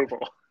of right. approval.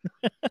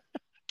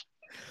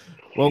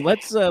 Well,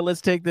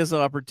 let's take this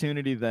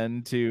opportunity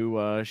then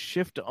to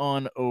shift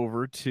on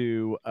over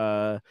to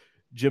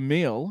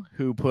Jamil,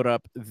 who put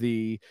up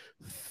the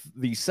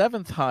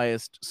seventh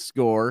highest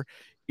score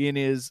in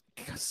his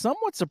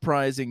somewhat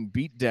surprising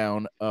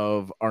beatdown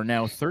of our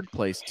now third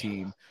place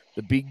team,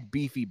 the Big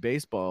Beefy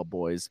Baseball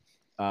Boys,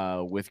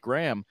 with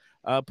Graham.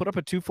 Put up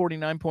a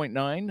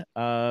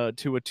 249.9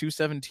 to a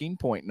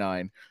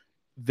 217.9.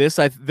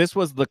 This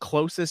was the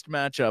closest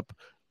matchup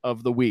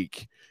of the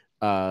week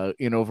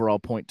in overall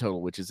point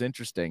total, which is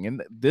interesting.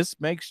 And this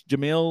makes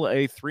Jamil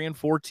a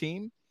 3-4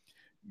 team.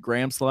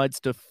 Graham slides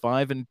to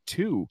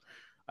 5-2.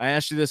 I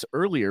asked you this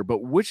earlier,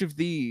 but which of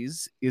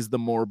these is the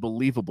more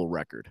believable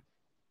record?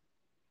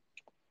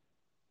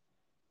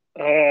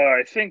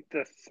 I think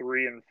the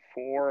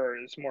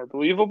 3-4 is more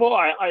believable.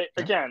 I Yeah.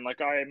 again,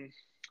 like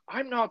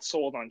I'm not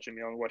sold on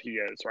Jamil and what he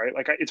is, right?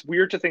 Like it's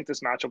weird to think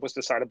this matchup was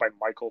decided by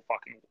Michael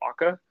fucking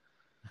Waka.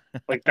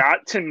 Like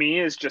that to me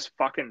is just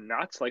fucking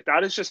nuts. Like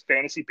that is just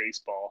fantasy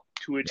baseball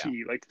to a Yeah.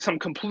 T. Like some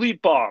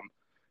complete bum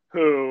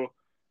who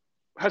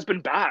has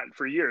been bad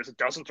for years. It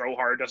doesn't throw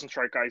hard, doesn't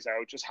strike guys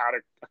out, just had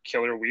a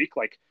killer week.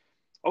 Like,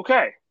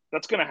 okay,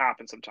 that's gonna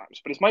happen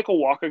sometimes. But is Michael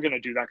Walker gonna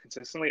do that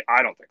consistently?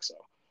 I don't think so.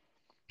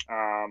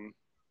 Um,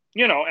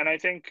 you know, and I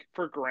think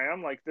for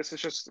Graham, like this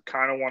is just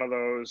kind of one of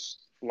those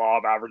law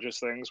of averages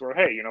things where,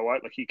 hey, you know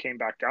what? Like he came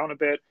back down a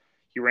bit.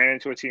 He ran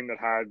into a team that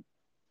had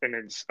and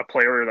it's a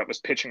player that was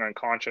pitching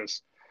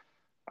unconscious.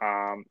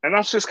 And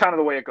that's just kind of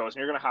the way it goes. And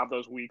you're going to have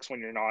those weeks when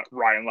you're not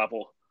Ryan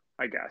level,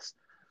 I guess.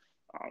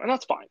 And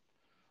that's fine.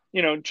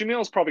 You know,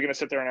 Jamil's probably going to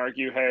sit there and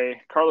argue,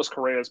 hey, Carlos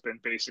Correa has been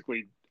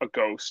basically a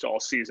ghost all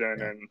season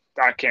Yeah. and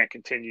that can't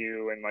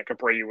continue. And like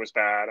Abreu was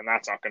bad and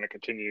that's not going to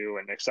continue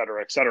and et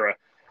cetera, et cetera.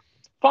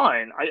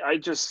 Fine. I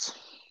just,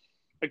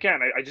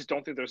 again, I just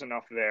don't think there's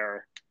enough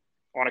there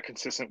on a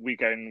consistent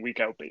week in, week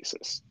out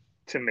basis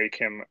to make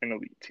him an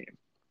elite team.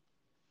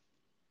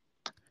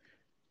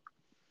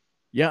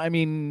 Yeah, I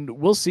mean,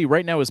 we'll see.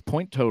 Right now, his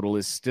point total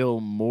is still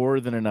more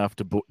than enough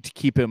to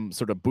keep him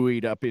sort of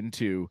buoyed up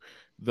into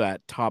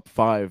that top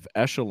five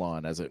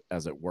echelon, as it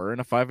were, and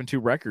a 5-2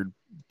 record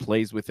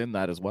plays within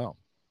that as well.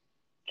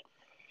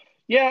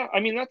 Yeah, I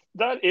mean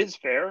that is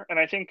fair, and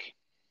I think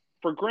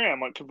for Graham,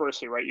 like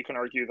conversely, right, you can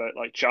argue that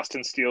like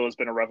Justin Steele has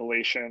been a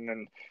revelation,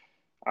 and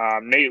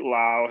Nate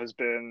Lowe has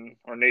been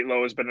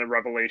a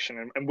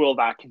revelation, and will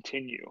that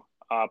continue?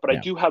 But I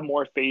Yeah. do have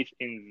more faith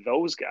in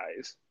those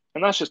guys,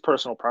 and that's just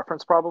personal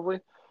preference, probably,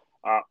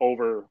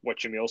 over what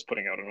Jamil's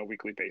putting out on a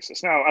weekly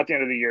basis. Now, at the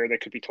end of the year, they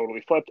could be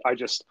totally flipped.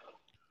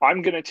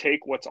 I'm gonna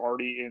take what's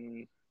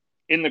already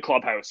in the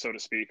clubhouse, so to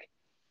speak,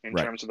 in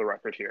Right. terms of the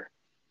record here.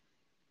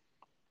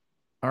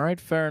 All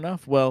right. Fair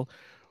enough. Well,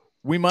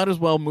 we might as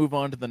well move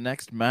on to the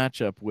next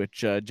matchup,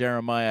 which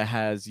Jeremiah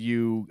has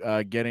you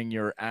getting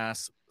your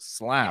ass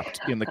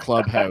slapped in the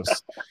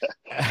clubhouse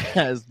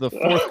as the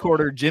fourth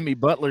quarter Jimmy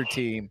Butler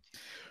team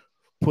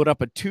put up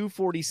a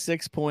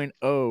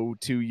 246.0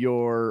 to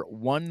your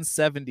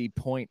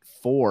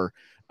 170.4.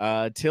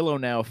 Tillo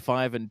now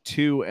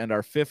 5-2 and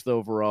our fifth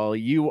overall.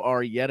 You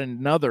are yet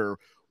another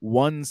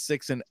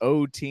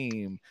 1-6-0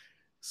 team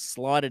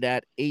slotted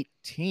at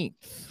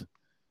 18th.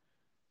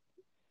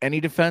 Any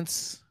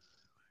defense?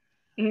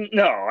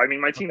 No, I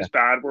mean my Okay. team's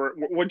bad.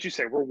 What'd you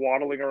say? We're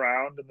waddling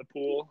around in the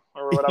pool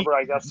or whatever.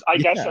 I guess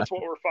Yeah. that's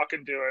what we're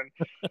fucking doing.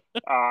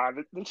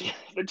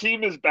 The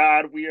team is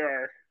bad.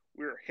 We're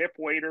hip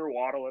waiter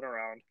waddling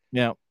around.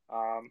 Yeah.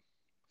 Um,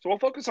 so we'll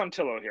focus on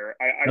Tillo here.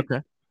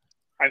 Okay.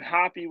 I'm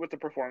happy with the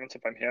performance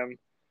if I'm him.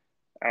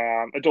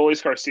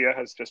 Adolis Garcia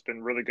has just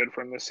been really good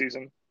for him this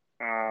season.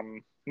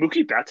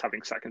 Mookie Betts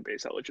having second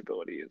base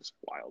eligibility is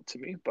wild to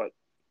me, but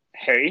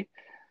hey,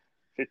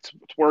 if it's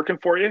working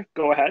for you,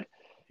 go ahead.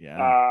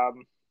 Yeah.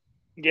 Um,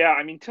 yeah,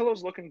 I mean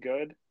Tillo's looking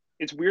good.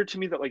 It's weird to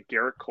me that like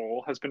Garrett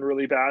Cole has been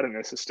really bad, and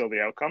this is still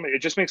the outcome. It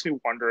just makes me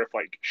wonder if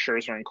like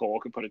Scherzer and Cole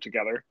could put it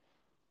together,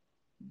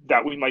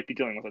 that we might be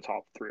dealing with a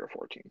top 3 or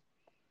 4 team.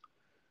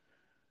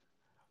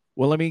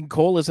 Well, I mean,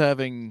 Cole is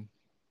having,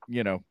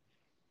 you know,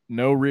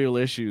 no real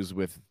issues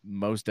with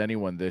most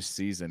anyone this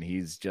season.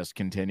 He's just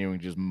continuing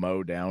to just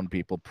mow down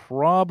people.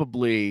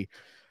 Probably,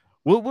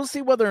 we'll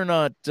see whether or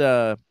not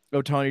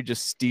Ohtani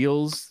just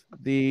steals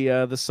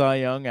the Cy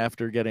Young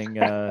after getting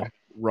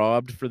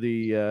robbed for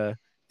the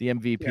Yeah,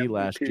 MVP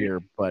last MVP.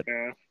 year. But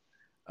Yeah,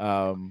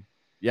 um,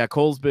 yeah,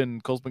 Cole's been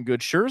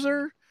good.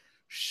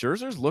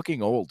 Scherzer's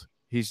looking old.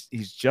 He's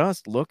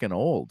just looking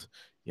old.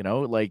 You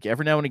know, like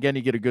every now and again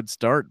you get a good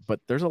start,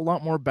 but there's a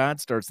lot more bad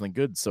starts than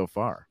good so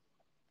far.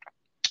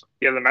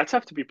 yeah. The Mets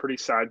have to be pretty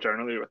sad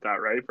generally with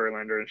that, right?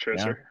 Verlander and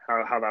Yeah. Scherzer,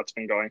 how that's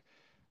been going.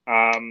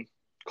 Um,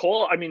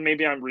 Cole, I mean,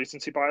 maybe I'm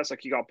recency bias.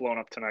 Like he got blown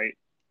up tonight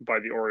by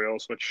the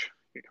Orioles, which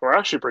were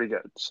actually pretty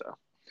good. So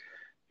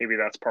maybe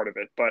that's part of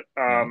it. But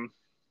Yeah.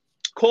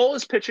 Cole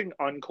is pitching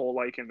un-Cole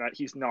like in that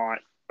he's not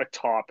a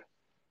top,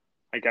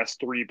 I guess,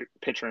 three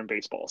pitcher in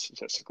baseball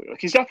statistically.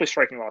 Like he's definitely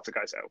striking lots of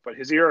guys out, but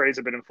his ERAs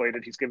have been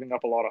inflated. He's giving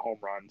up a lot of home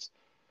runs.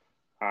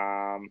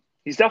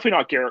 He's definitely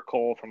not Garrett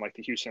Cole from like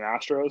the Houston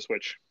Astros,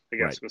 which I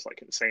Right. guess was like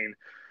insane.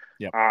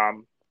 Yep.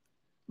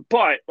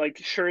 But like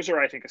Scherzer,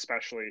 I think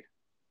especially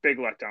big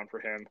letdown for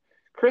him.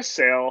 Chris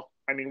Sale,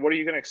 I mean, what are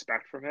you going to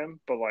expect from him?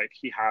 But like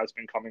he has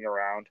been coming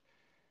around.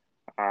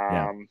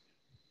 Yeah. Um,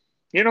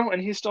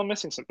 and he's still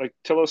missing some. Like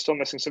Tillo's still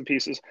missing some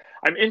pieces.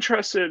 I'm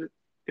interested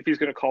if he's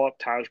going to call up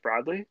Taj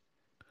Bradley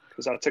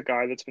because that's a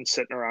guy that's been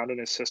sitting around in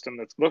his system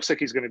that looks like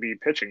he's going to be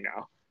pitching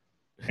now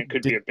and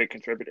could be Did a big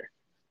contributor.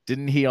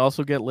 didn't he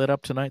also get lit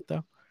up tonight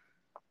though?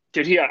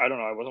 Did he? I don't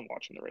know. I wasn't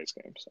watching the Rays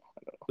game, so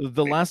I don't know.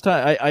 The Maybe. last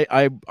time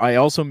I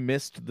also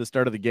missed the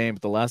start of the game,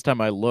 but the last time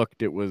I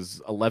looked, it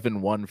was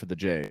 11-1 for the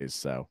Jays.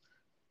 So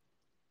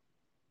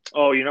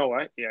Oh, you know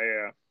what? Yeah,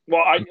 yeah.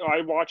 Well,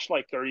 I watched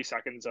like 30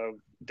 seconds of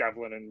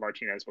Devlin and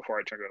Martinez before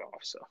I turned it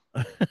off, so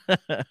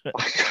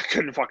I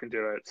couldn't fucking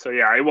do it. So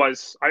yeah, it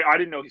was. I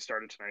didn't know he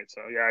started tonight.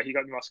 So yeah,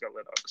 must got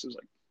lit up because it was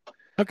like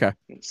okay,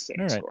 insane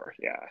all right. score.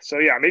 Yeah. So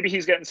yeah, maybe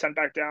he's getting sent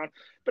back down.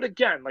 But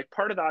again, like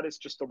part of that is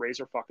just the Rays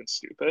are fucking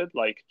stupid.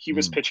 Like he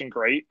was Mm. pitching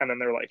great, and then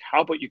they're like,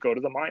 "How about you go to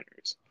the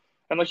minors?"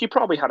 And like he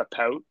probably had a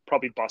pout,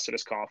 probably busted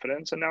his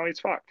confidence, and now he's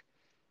fucked.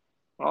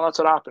 Well, that's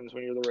what happens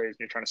when you're the Rays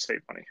and you're trying to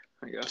save money,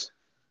 I guess.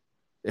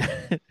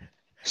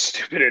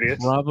 Stupid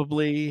idiots.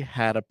 Probably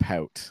had a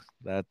pout.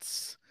 I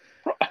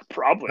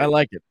Probably.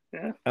 like it.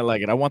 Yeah. I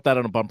like it. I want that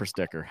on a bumper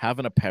sticker.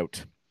 Having a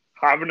pout.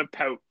 Having a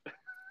pout.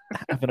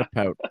 Having a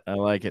pout. I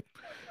like it.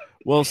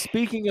 Well,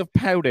 speaking of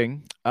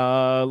pouting,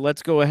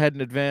 let's go ahead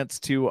and advance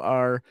to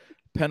our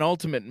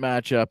penultimate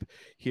matchup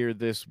here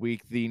this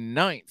week. The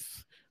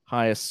ninth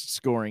highest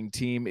scoring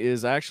team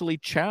is actually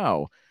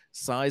Chow.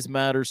 Size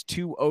matters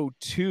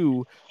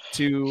 202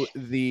 to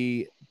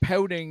the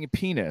pouting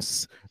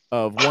penis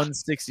of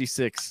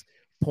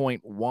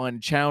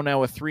 166.1. Chow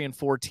now a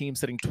 3-4 team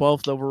sitting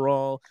 12th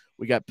overall.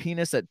 We got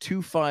penis at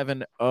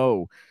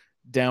 2-5-0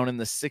 down in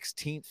the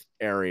 16th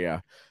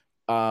area.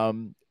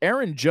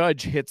 Aaron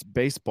Judge hits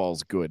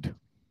baseballs good.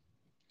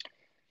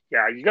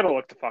 Yeah, you got to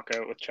look the fuck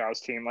out with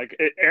Chow's team. Like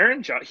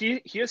Aaron Judge,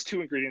 he has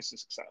two ingredients to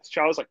success.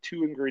 Chow has like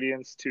two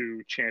ingredients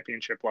to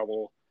championship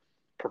level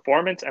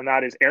performance, and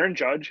that is Aaron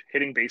Judge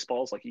hitting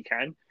baseballs like he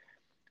can,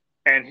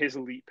 and his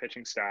elite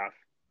pitching staff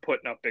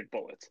putting up big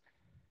bullets.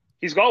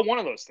 He's got one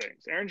of those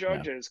things. Aaron Yeah.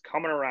 Judge is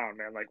coming around,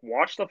 man. Like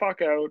watch the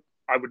fuck out.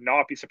 I would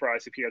not be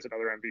surprised if he has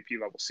another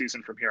MVP level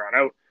season from here on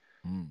out.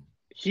 Mm.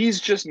 He's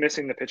just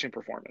missing the pitching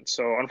performance.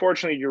 So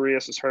unfortunately,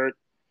 Urias is hurt.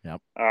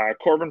 Yep.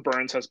 Corbin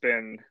Burns has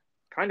been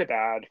kind of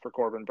bad for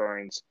Corbin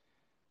Burns.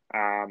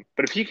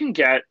 But if he can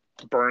get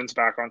Burns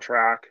back on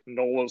track,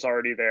 Nola's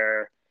already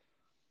there.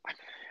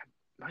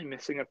 Am I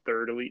missing a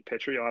third elite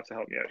pitcher? You'll have to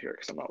help me out here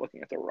because I'm not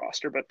looking at the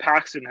roster. But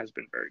Paxton has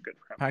been very good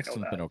for him. I know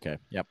Paxton's been okay.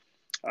 Yep.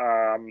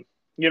 that.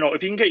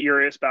 If you can get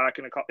Urias back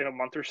in a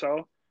month or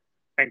so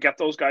and get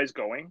those guys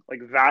going,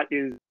 like that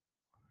is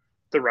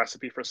the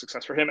recipe for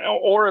success for him.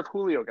 Or if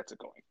Julio gets it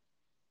going,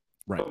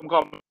 Right.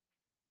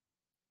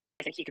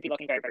 I think he could be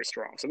looking very, very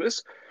strong. So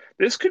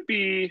this could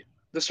be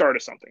the start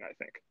of something, I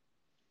think.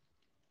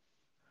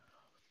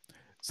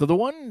 So the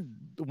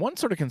one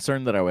sort of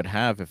concern that I would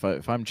have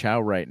if I'm Chow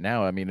right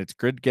now, I mean, it's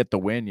good to get the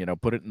win,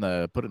 put it in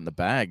the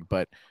bag,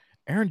 but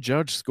Aaron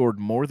Judge scored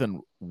more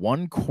than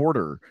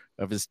 1/4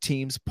 of his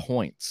team's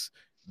points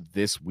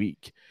this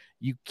week.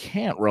 You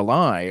can't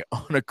rely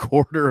on a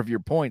quarter of your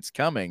points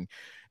coming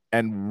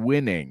and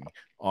winning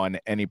on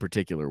any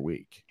particular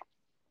week.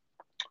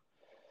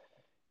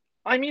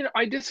 I mean,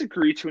 I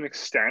disagree to an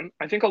extent.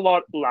 I think a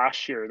lot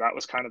last year that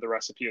was kind of the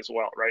recipe as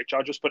well, right?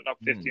 Judge was putting up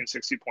 50 and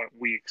 60-point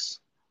weeks.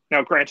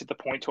 Now, granted, the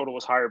point total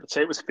was higher, but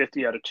say it was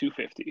 50 out of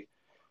 250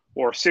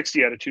 or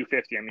 60 out of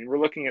 250. I mean, we're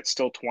looking at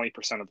still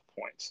 20% of the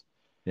points.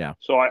 Yeah.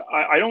 So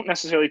I don't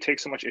necessarily take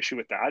so much issue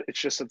with that.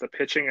 It's just that the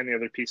pitching and the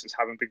other pieces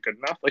haven't been good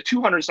enough. Like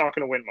 200 is not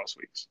going to win most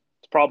weeks.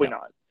 It's probably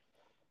not.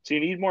 So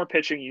you need more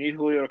pitching. You need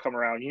Julio to come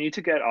around. You need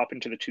to get up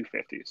into the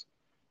 250s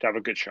to have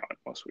a good shot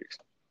most weeks.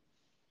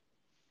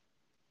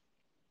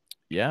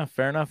 Yeah,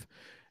 fair enough.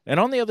 And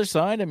on the other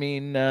side, I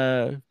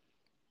mean,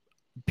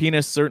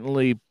 Penis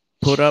certainly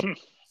put up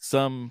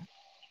some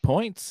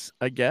points,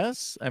 I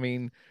guess. I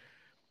mean,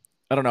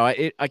 I don't know.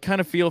 I kind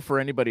of feel for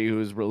anybody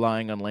who's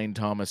relying on Lane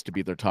Thomas to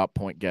be their top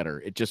point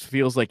getter. It just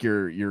feels like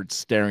you're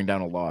staring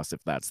down a loss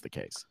if that's the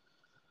case.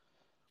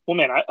 Well,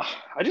 man,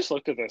 I just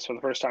looked at this for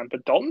the first time,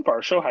 but Dalton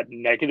Varsho had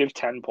negative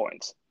 10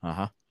 points.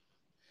 Uh-huh.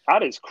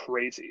 That is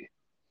crazy.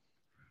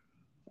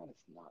 That is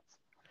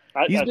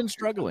nuts. He's been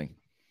struggling.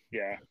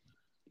 Yeah.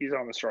 He's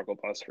on the struggle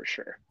bus for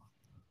sure.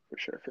 For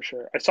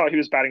sure. I saw he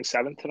was batting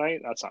 7th tonight.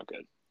 That's not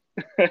good.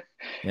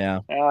 Yeah.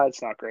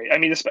 It's not great. I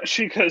mean,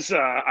 especially because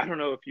I don't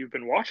know if you've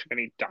been watching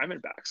any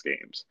Diamondbacks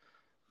games,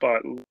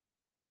 but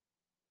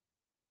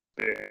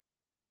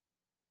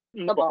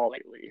the ball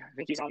lately. I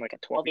think he's on like a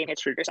 12-game hit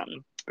streak or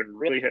something. Been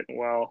really hitting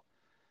well.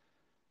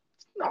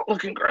 It's not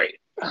looking great.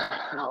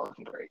 Not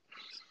looking great.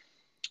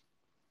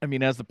 I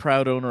mean, as the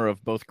proud owner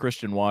of both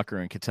Christian Walker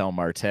and Ketel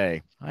Marte,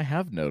 I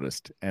have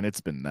noticed, and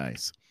it's been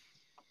nice.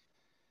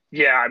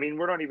 Yeah, I mean,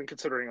 we're not even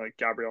considering like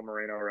Gabriel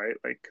Moreno, right?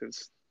 Like,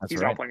 because That's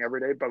he's not right. playing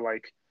every day. But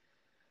like,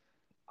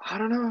 I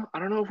don't know. I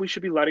don't know if we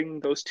should be letting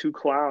those two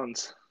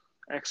clowns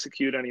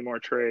execute any more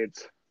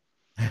trades.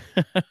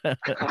 I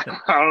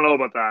don't know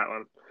about that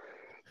one.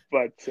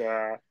 But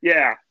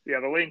yeah,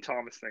 the Lane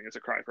Thomas thing is a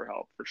cry for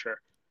help for sure.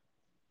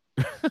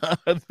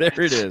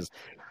 There it is.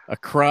 A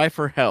cry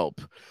for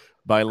help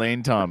by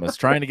Lane Thomas,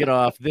 trying to get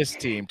off this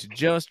team to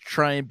just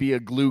try and be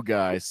a glue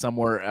guy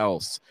somewhere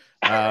else.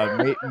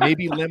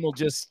 Maybe Lim will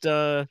just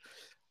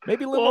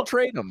maybe Lim will Well,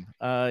 trade him.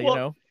 You well,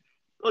 know,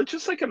 like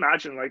just like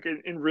imagine like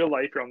in real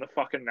life you're on the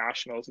fucking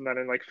Nationals and then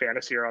in like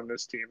fantasy you're on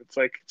this team. It's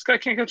like this guy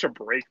can't catch a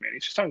break, man.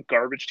 He's just on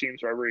garbage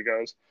teams wherever he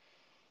goes.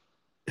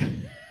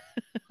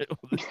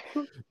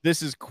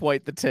 this is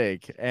quite the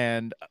take,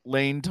 and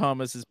Lane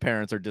Thomas's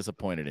parents are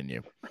disappointed in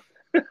you.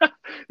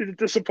 He's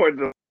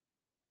disappointed.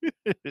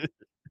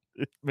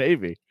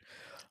 Maybe.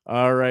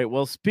 All right.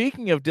 Well,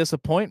 speaking of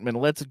disappointment,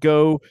 let's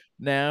go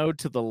now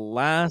to the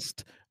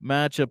last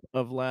matchup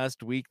of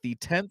last week, the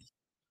 10th.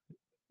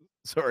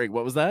 Sorry,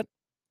 what was that?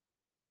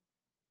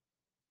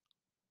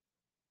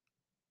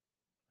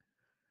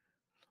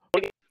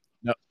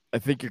 No, I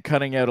think you're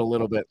cutting out a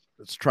little bit.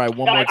 Let's try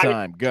one more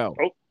time. Go.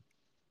 Oh,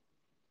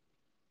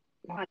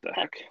 what the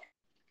heck?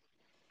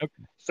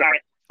 Okay.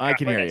 Sorry. I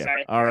can hear you.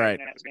 All right.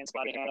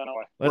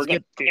 Let's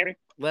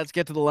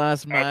get to the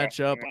last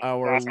matchup.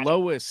 Our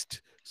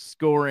lowest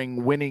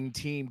scoring winning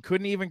team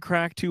couldn't even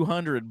crack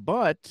 200,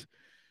 but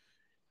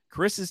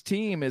Chris's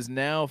team is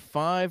now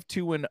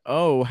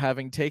 5-2-0,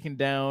 having taken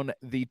down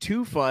the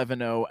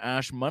 2-5-0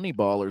 Ash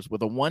Moneyballers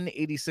with a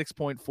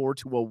 186.4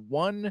 to a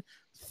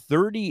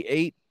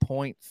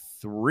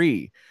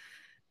 138.3.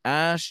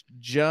 Ash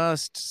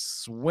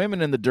just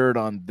swimming in the dirt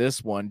on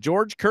this one.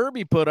 George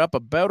Kirby put up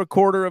about a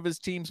quarter of his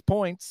team's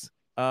points.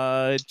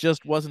 It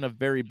just wasn't a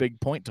very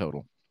big point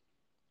total.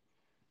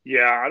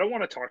 Yeah, I don't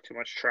want to talk too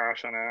much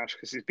trash on Ash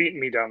because he's beating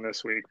me down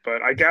this week,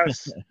 but I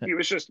guess he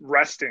was just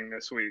resting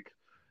this week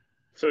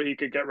so he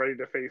could get ready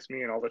to face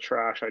me and all the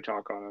trash I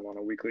talk on him on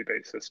a weekly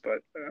basis. But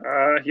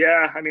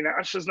yeah, I mean,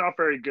 Ash is not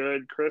very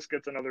good. Chris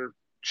gets another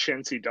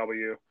chintzy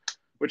W,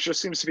 which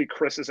just seems to be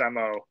Chris's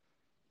MO.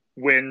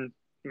 Win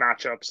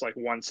matchups like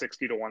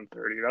 160 to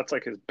 130. That's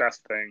like his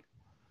best thing.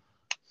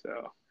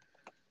 So,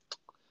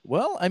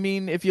 well, I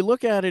mean, if you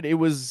look at it, it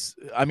was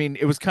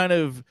kind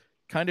of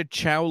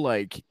Chow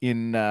like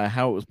in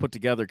how it was put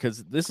together,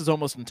 because this is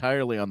almost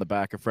entirely on the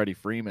back of Freddie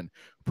Freeman,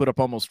 who put up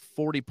almost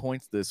 40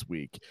 points this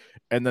week,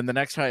 and then the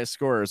next highest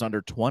scorer is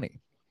under 20.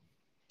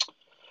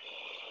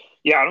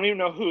 yeah, I don't even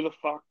know who the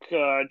fuck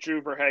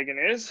Drew Verhagen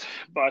is,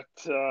 but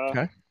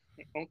okay.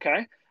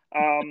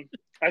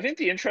 I think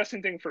the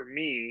interesting thing for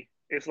me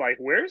is like,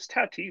 where's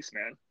Tatis,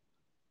 man?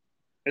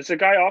 Is the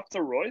guy off the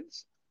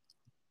roids?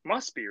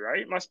 Must be,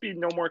 right? Must be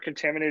no more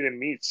contaminated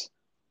meats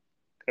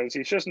because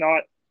he's just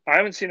not. I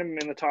haven't seen him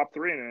in the top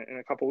three in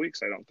a couple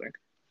weeks. I don't think.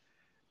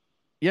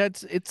 Yeah,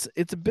 it's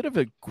a bit of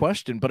a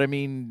question, but I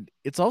mean,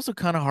 it's also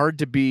kind of hard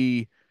to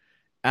be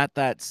at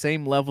that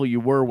same level you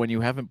were when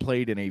you haven't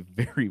played in a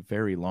very,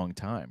 very long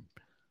time.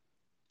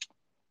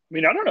 I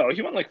mean, I don't know.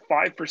 He went like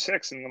 5 for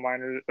 6 in a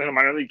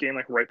minor league game,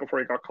 like right before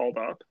he got called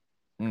up.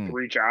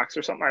 3 jacks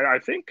or something. I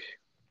think.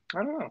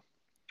 I don't know.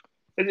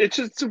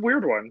 It's a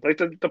weird one. Like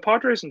the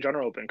Padres in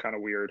general have been kind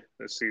of weird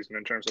this season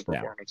in terms of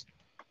performance.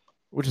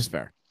 Which is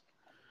fair.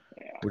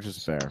 Yeah. Which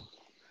is fair.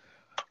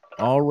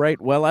 All right.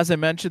 Well, as I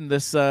mentioned,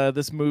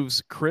 this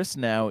moves Chris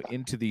now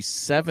into the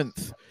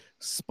 7th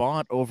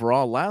spot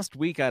overall. Last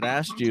week, I'd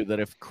asked you that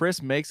if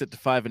Chris makes it to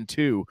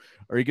 5-2,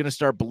 are you going to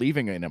start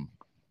believing in him?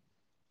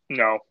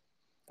 No,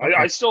 okay.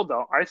 I still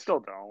don't.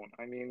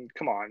 I mean,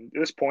 come on,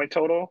 this point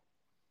total.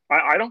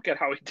 I don't get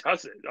how he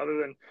does it. Other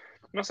than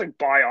he must like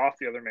buy off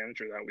the other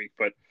manager that week,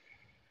 but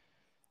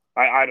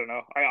I don't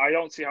know. I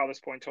don't see how this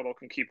point total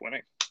can keep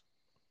winning.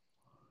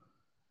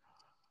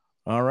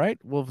 All right.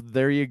 Well,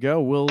 there you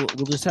go. We'll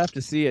just have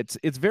to see. It's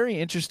very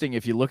interesting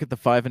if you look at the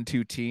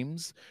 5-2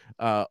 teams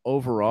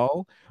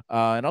overall.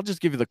 And I'll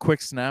just give you the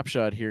quick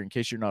snapshot here in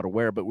case you're not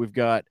aware. But we've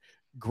got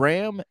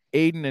Graham,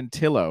 Aiden, and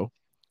Tillo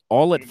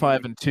all at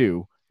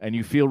 5-2, and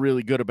you feel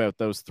really good about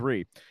those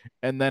three.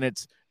 And then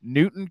it's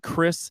Newton,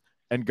 Chris,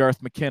 and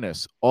Garth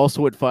McInnes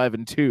also at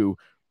 5-2,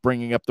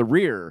 bringing up the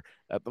rear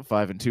at the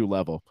 5-2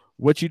 level,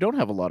 which you don't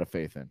have a lot of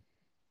faith in.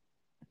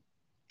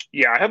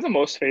 Yeah, I have the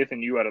most faith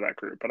in you out of that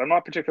group, but I'm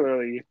not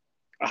particularly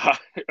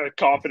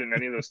confident in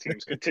any of those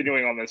teams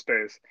continuing on this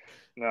pace.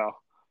 No.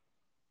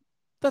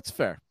 That's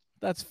fair.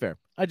 That's fair.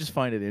 I just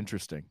find it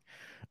interesting.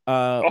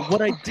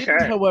 What I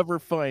didn't, however,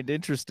 find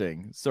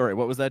interesting. Sorry,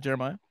 what was that,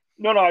 Jeremiah?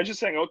 No, I was just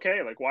saying,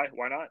 okay, like why not?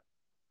 Why not?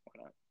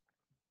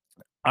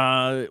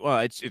 Well,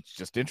 it's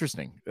just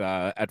interesting.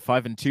 At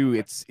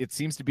 5-2, it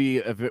seems to be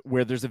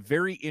where there's a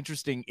very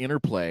interesting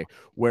interplay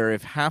where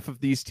if half of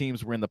these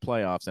teams were in the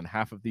playoffs and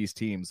half of these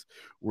teams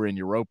were in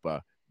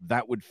Europa,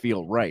 that would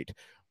feel right.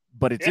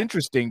 But it's Yeah.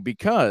 interesting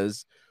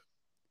because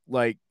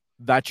like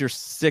that's your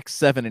sixth,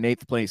 seven, and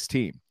eighth place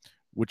team,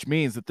 which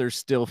means that there's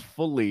still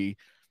fully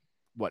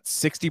what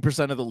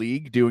 60% of the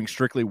league doing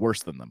strictly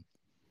worse than them.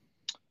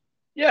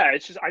 Yeah,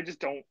 it's just I just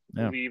don't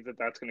Yeah. believe that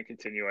that's going to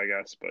continue, I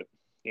guess, but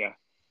yeah.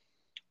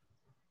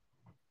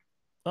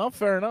 Well,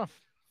 fair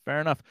enough. Fair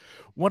enough.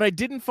 What I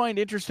didn't find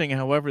interesting,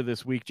 however,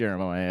 this week,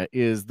 Jeremiah,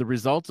 is the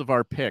results of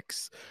our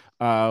picks,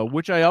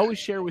 which I always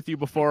share with you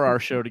before our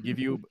show to give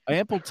you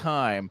ample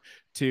time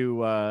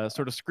to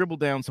sort of scribble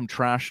down some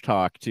trash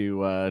talk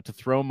to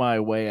throw my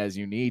way as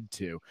you need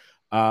to.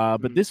 But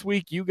Mm. this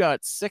week, you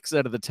got 6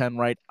 out of the 10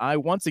 right. I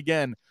once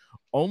again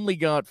only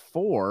got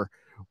 4,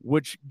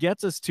 which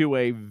gets us to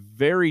a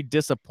very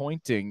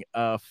disappointing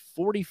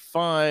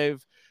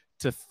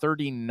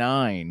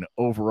 45-39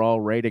 overall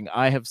rating.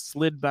 I have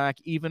slid back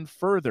even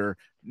further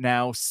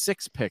now,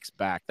 6 picks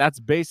back. That's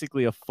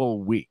basically a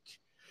full week.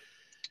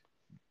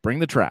 Bring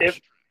the If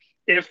trash.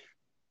 if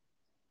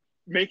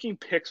making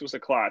picks was a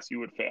class, you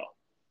would fail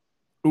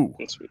Ooh,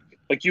 this week.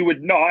 Like you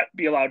would not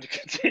be allowed to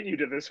continue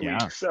to this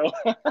yeah. week. So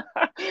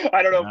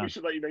I don't know if Yeah. we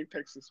should let you make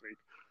picks this week.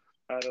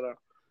 I don't know.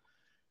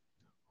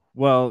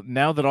 Well,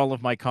 now that all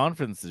of my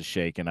confidence is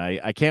shaken,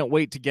 I can't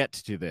wait to get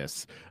to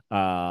this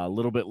a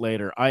little bit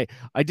later. I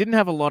didn't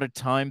have a lot of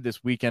time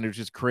this weekend. It was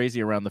just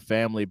crazy around the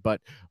family.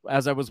 But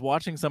as I was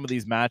watching some of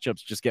these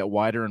matchups just get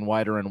wider and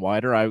wider and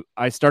wider,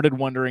 I started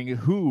wondering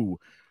who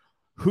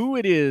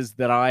it is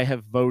that I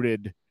have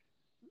voted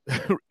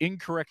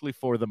incorrectly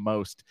for the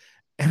most.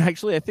 And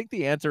actually, I think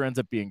the answer ends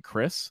up being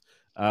Chris,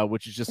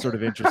 which is just sort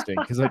of interesting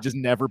because I just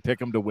never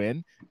pick him to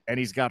win, and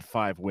he's got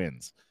 5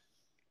 wins.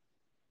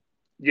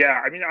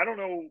 Yeah, I mean, I don't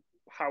know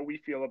how we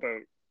feel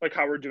about like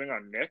how we're doing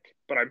on Nick,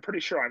 but I'm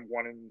pretty sure I'm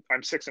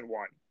 6-1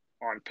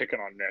 on picking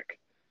on Nick.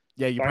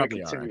 Yeah, you So I'm gonna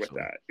probably are continue with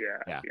actually. that. Yeah,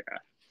 Yeah, yeah.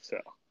 So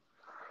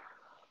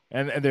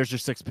and there's your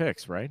 6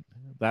 picks, right?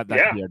 That could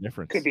yeah, be our could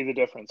difference. be the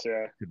difference.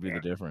 Yeah, Could be the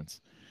yeah.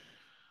 difference.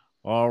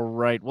 All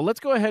right. Well, let's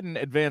go ahead and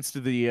advance to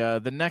the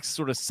next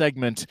sort of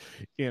segment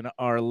in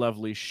our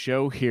lovely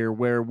show here,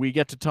 where we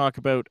get to talk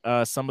about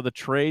some of the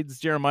trades.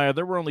 Jeremiah,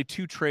 there were only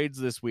 2 trades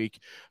this week,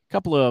 a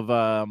couple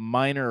of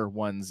minor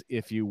ones,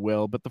 if you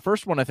will. But the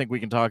first one I think we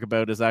can talk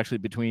about is actually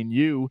between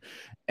you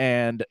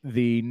and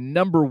the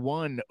number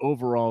 1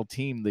 overall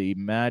team, the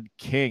Mad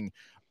King,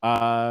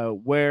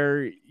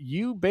 where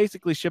you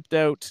basically shipped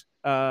out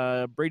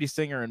Brady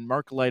Singer and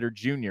Mark Leiter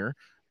Jr.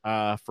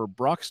 For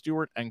Brock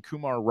Stewart and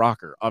Kumar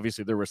Rocker.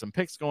 Obviously, there were some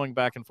picks going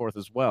back and forth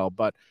as well,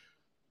 but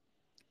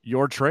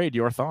your trade,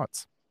 your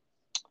thoughts.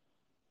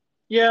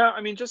 Yeah,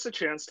 I mean, just a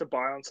chance to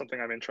buy on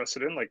something I'm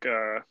interested in. Like,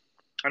 I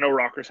know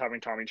Rocker's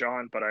having Tommy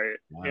John, but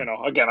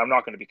Wow. again, I'm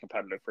not going to be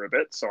competitive for a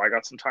bit, so I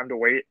got some time to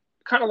wait.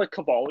 Kind of like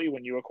Cavalli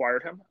when you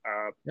acquired him.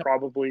 Yep.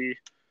 Probably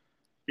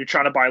you're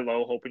trying to buy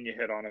low, hoping you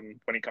hit on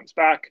him when he comes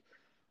back.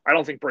 I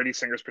don't think Brady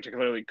Singer's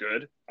particularly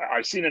good.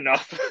 I've seen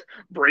enough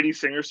Brady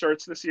Singer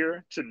starts this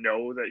year to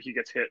know that he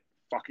gets hit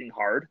fucking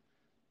hard.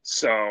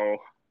 So,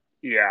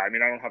 yeah, I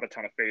mean, I don't have a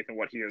ton of faith in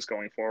what he is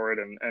going forward.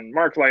 And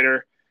Mark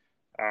Leiter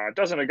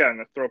doesn't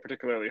again throw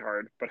particularly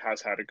hard, but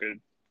has had a good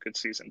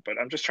season. But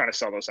I'm just trying to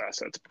sell those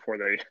assets before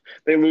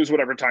they lose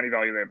whatever tiny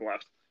value they have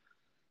left.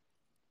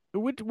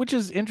 Which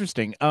is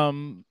interesting.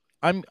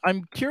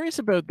 I'm curious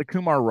about the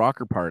Kumar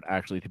Rocker part,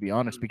 actually, to be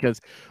honest, Mm.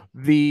 because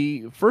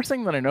the first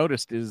thing that I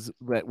noticed is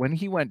that when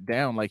he went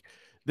down, like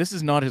this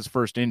is not his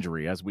first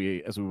injury, as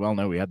we well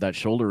know, he had that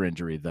shoulder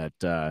injury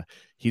that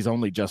he's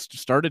only just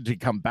started to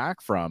come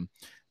back from,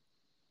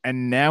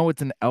 and now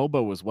it's an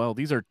elbow as well.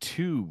 These are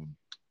 2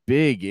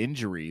 big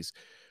injuries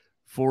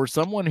for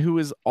someone who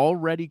is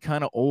already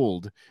kind of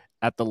old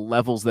at the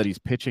levels that he's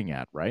pitching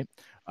at, right?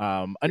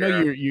 I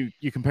know Yeah.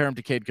 you compare him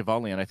to Cade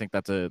Cavalli, and I think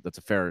that's a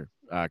fair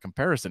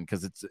comparison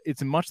because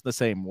it's in much the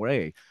same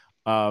way.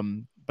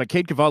 But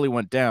Cade Cavalli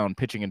went down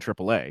pitching in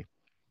AAA, Mm-hmm.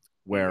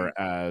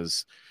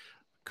 whereas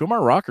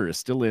Kumar Rocker is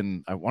still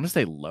in, I want to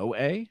say, low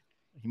A.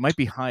 He might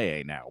be high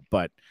A now,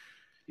 but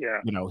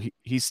Yeah.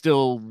 he's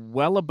still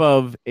well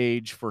above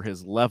age for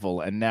his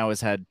level, and now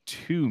has had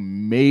 2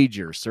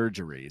 major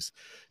surgeries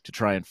to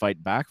try and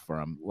fight back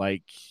from.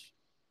 Like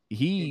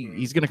Mm-hmm.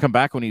 he's going to come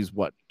back when he's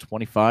what,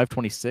 25,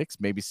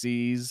 26, maybe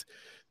sees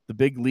the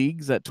big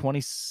leagues at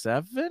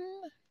 27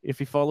 if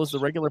he follows the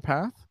regular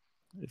path.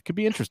 It could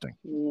be interesting.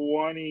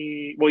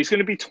 20. Well, he's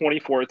going to be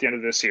 24 at the end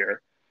of this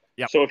year.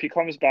 Yep. So if he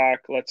comes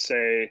back, let's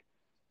say,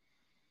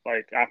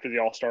 like after the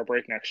All Star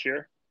break next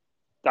year,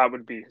 that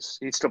would be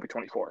he'd still be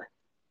 24.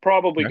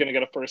 Probably Okay. going to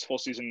get a first full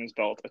season in his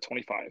belt at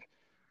 25.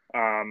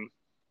 Um,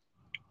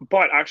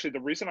 but actually, the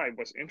reason I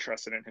was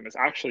interested in him is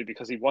actually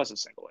because he was a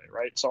single A,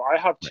 right? So I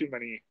have Right. too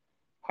many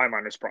high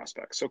minors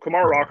prospects. So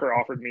Kumar Rocker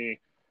offered me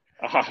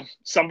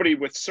somebody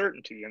with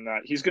certainty in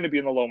that he's going to be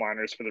in the low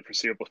minors for the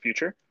foreseeable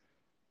future,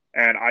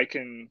 and I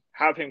can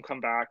have him come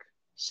back,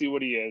 see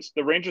what he is.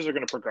 The Rangers are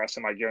going to progress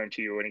him, I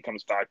guarantee you, when he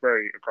comes back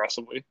very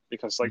aggressively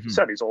because, like you Mhm.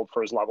 said, he's old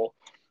for his level,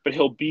 but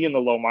he'll be in the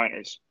low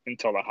minors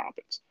until that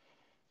happens.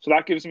 So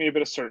that gives me a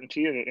bit of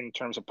certainty in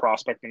terms of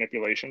prospect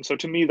manipulation. So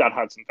to me, that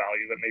had some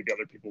value that maybe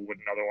other people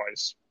wouldn't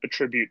otherwise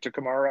attribute to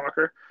Kumar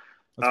Rocker,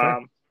 That's fair.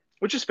 um,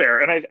 which is fair.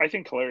 And I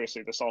think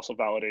hilariously, this also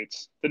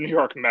validates the New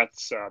York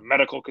Mets'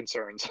 medical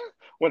concerns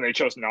when they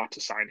chose not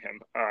to sign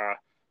him.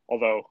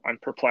 Although I'm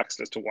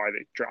perplexed as to why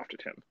they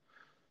drafted him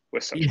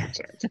with such Yeah.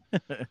 concerns.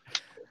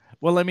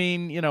 Well, I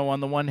mean, on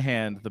the one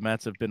hand, the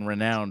Mets have been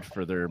renowned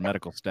for their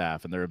medical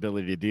staff and their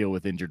ability to deal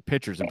with injured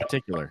pitchers in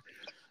particular.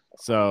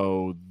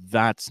 So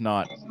that's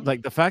not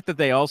like the fact that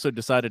they also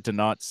decided to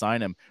not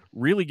sign him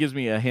really gives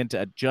me a hint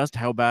at just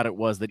how bad it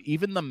was that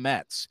even the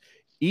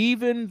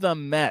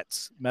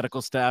Mets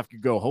medical staff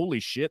could go,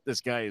 holy shit,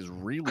 this guy is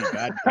really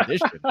bad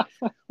condition Well,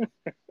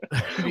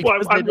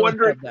 because they don't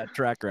have that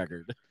track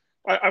record.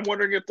 I'm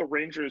wondering if the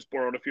Rangers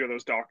borrowed a few of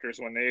those doctors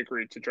when they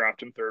agreed to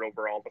draft him third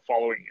overall the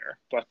following year.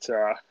 But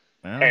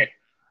Yeah. hey,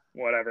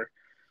 whatever.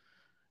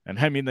 And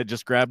I mean, they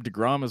just grabbed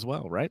DeGrom as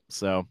well, right?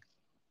 So,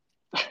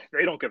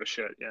 They don't give a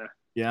shit. Yeah,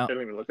 yeah. they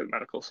don't even look at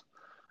medicals.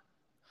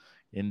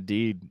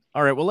 Indeed.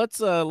 All right. Well,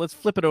 let's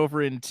flip it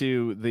over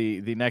into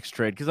the next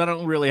trade because I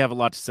don't really have a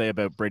lot to say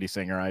about Brady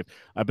Singer.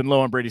 I've been low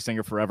on Brady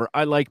Singer forever.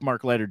 I like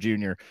Mark Leiter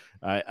Jr.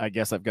 I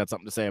guess I've got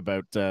something to say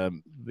about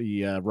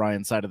the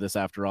Ryan side of this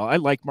after all. I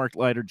like Mark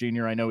Leiter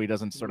Jr. I know he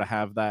doesn't sort of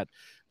have that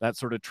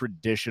sort of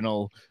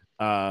traditional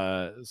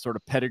sort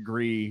of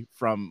pedigree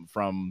from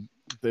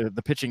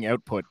the pitching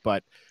output,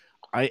 but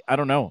I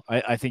don't know.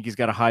 I think he's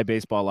got a high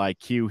baseball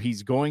IQ.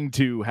 He's going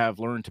to have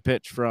learned to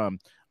pitch from,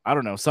 I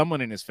don't know,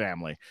 someone in his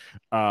family.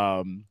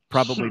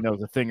 Probably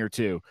knows a thing or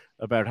two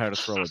about how to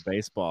throw a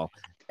baseball.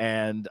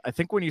 And I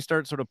think when you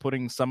start sort of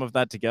putting some of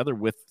that together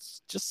with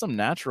just some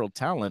natural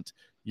talent,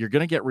 you're going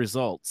to get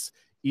results,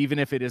 even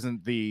if it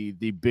isn't the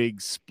big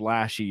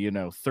splashy,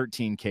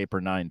 13K per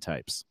nine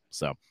types.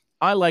 So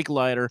I like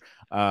Leiter.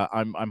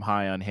 I'm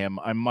high on him.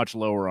 I'm much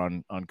lower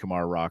on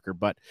Kumar Rocker,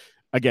 but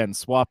again,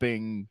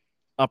 swapping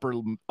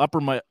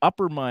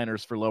upper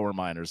minors for lower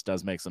minors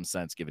does make some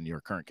sense given your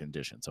current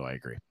condition. So I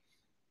agree.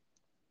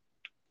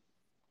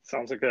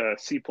 Sounds like a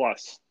C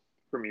plus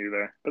from you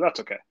there, but that's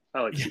okay.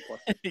 I like C plus.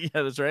 Yeah,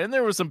 that's right. And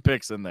there were some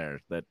picks in there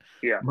that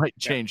Yeah, might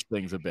change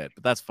things a bit,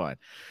 but that's fine.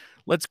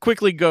 Let's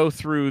quickly go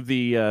through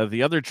the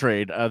other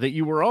trade that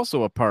you were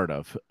also a part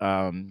of.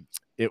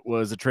 It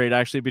was a trade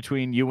actually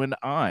between you and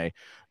I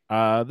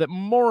that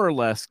more or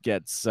less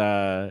gets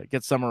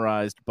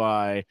summarized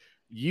by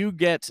you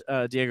get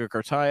Diego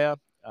Cartaya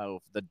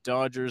of the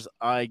Dodgers.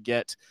 I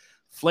get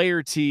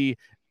Flaherty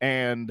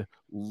and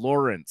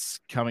Lawrence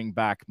coming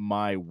back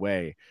my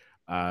way.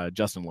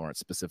 Justin Lawrence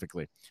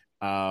specifically.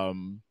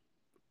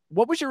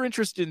 What was your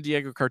interest in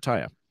Diego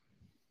Cartaya?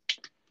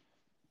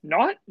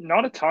 not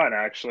a ton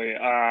actually.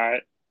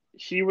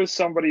 He was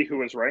somebody who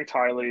was ranked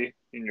highly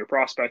in your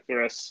prospect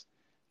list.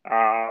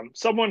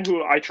 Someone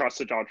who I trust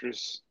the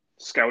Dodgers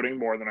scouting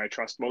more than I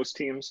trust most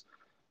teams.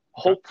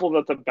 Okay. Hopeful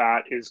that the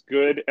bat is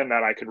good and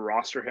that I could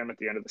roster him at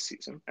the end of the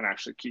season and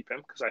actually keep him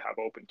because I have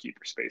open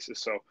keeper spaces.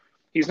 So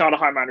he's not a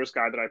high minors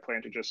guy that I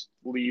plan to just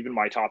leave in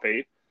my top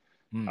 8.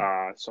 Hmm.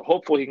 So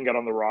hopefully he can get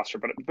on the roster.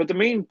 But the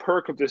main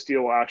perk of this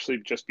deal will actually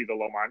just be the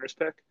low minors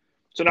pick.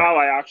 So Okay. now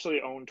I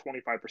actually own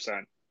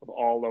 25% of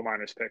all low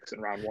minors picks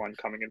in round 1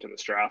 coming into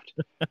this draft,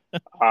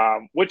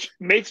 which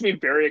makes me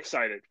very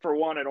excited. For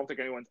one, I don't think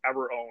anyone's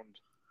ever owned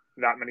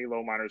that many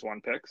low minors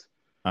 1 picks.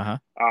 Uh-huh.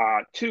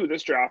 2,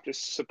 this draft is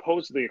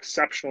supposedly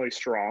exceptionally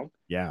strong.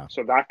 Yeah.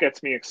 So that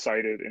gets me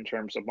excited in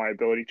terms of my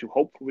ability to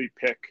hopefully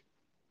pick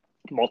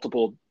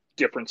multiple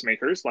difference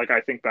makers. Like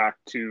I think back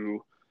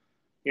to,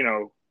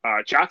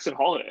 Jackson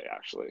Holiday,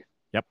 actually,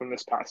 Yep. from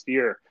this past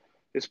year,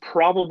 is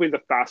probably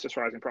the fastest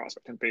rising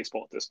prospect in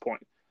baseball at this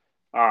point.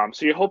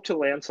 So you hope to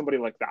land somebody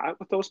like that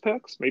with those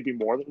picks, maybe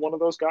more than one of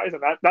those guys,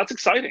 and that's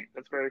exciting.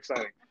 That's very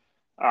exciting.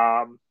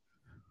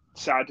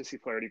 Sad to see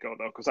Flaherty go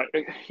though, because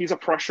he's a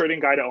frustrating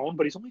guy to own,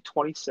 but he's only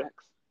 26.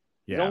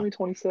 He's Yeah. only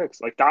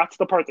 26. Like that's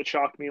the part that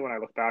shocked me when I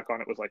look back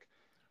on it. Was like,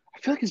 I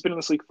feel like he's been in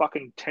this league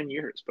fucking 10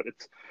 years, but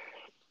it's,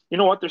 you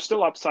know what? There's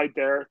still upside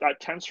there.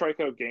 That 10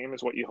 strikeout game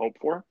is what you hope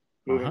for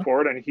moving Uh-huh.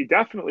 forward, and he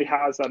definitely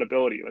has that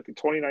ability. Like in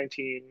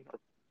 2019, or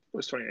it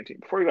was 2019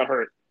 before he got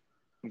hurt,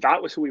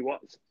 that was who he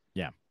was.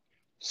 Yeah.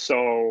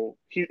 So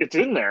it's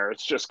in there.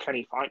 It's just, can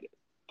he find it?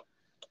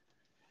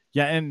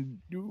 Yeah, and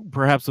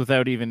perhaps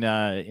without even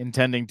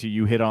intending to,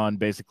 you hit on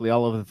basically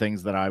all of the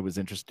things that I was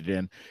interested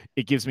in.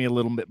 It gives me a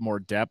little bit more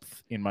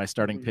depth in my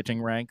starting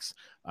pitching ranks.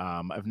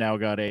 I've now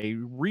got a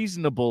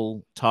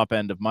reasonable top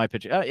end of my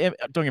pitching.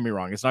 Don't get me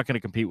wrong; it's not going to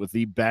compete with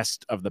the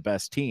best of the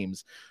best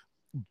teams,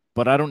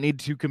 but I don't need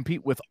to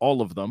compete with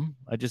all of them.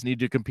 I just need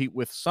to compete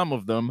with some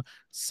of them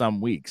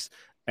some weeks.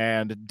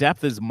 And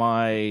depth is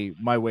my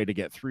way to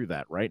get through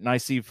that, right? And I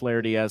see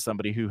Flaherty as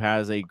somebody who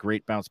has a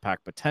great bounce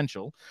back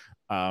potential,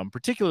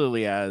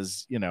 particularly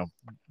as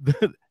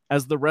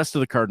as the rest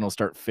of the Cardinals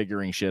start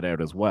figuring shit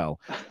out as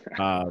well.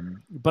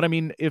 But I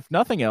mean, if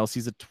nothing else,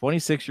 he's a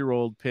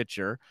 26-year-old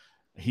pitcher.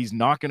 He's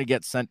not going to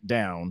get sent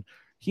down.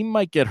 He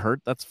might get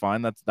hurt. That's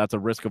fine. That's a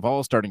risk of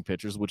all starting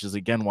pitchers, which is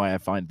again why I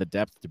find the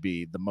depth to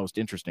be the most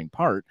interesting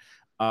part.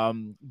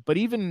 But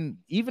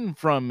even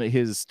from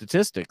his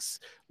statistics,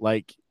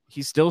 like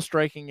he's still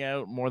striking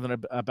out more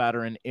than a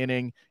batter an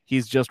inning.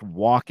 He's just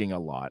walking a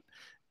lot,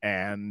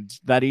 and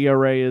that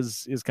ERA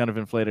is kind of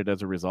inflated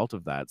as a result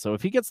of that. So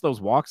if he gets those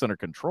walks under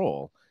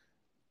control,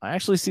 I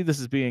actually see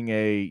this as being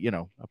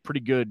a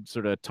pretty good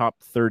sort of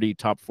top 30,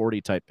 top 40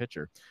 type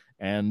pitcher,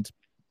 and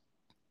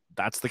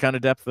that's the kind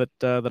of depth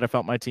that I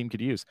felt my team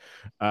could use.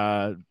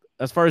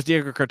 As far as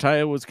Diego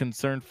Cartaya was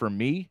concerned, for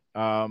me,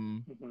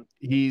 Mm-hmm.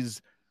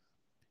 he's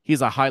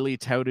a highly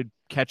touted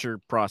catcher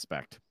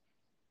prospect.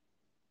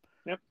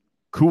 Yep.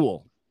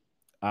 Cool.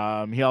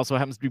 He also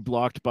happens to be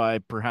blocked by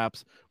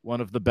perhaps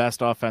one of the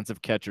best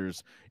offensive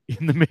catchers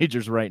in the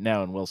majors right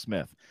now, in Will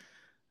Smith.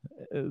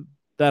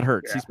 That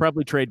hurts. Yeah. He's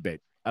probably trade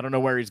bait. I don't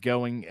know where he's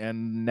going,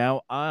 and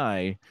now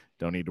I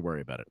don't need to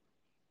worry about it.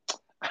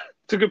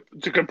 It's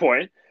a good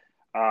point.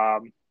 I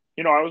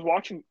was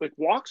watching, like,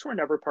 walks were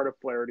never part of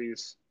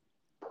Flaherty's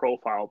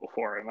profile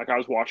before, and like I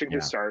was watching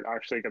his Yeah. start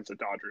actually against the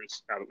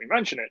Dodgers. Now that we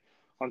mention it,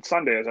 on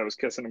Sunday as I was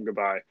kissing him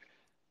goodbye,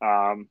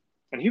 um,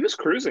 and he was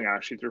cruising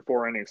actually through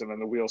 4 innings, and then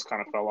the wheels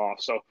kind of fell off.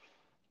 So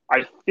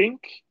I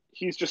think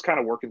he's just kind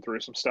of working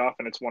through some stuff,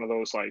 and it's one of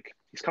those, like,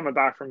 he's coming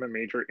back from a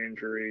major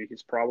injury.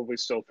 He's probably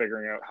still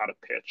figuring out how to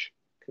pitch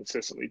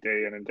consistently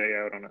day in and day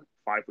out on a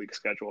 5 week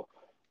schedule.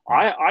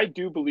 Yeah. I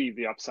do believe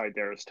the upside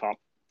there is top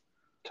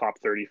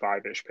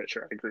 35 ish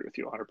pitcher. I agree with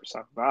you 100%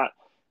 on that.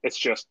 It's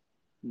just,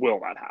 will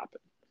that happen?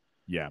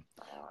 Yeah.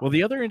 Well,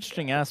 the other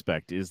interesting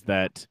aspect is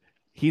that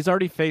he's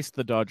already faced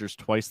the Dodgers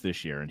twice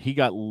this year, and he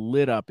got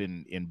lit up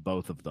in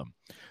both of them.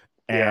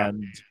 Yeah.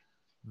 And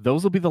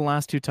those will be the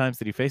last two times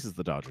that he faces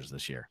the Dodgers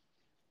this year.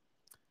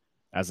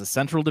 As a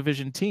Central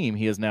Division team,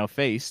 he has now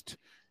faced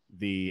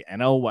the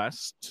NL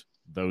West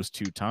those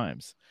two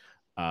times.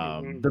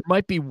 There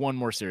might be one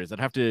more series. I'd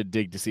have to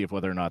dig to see if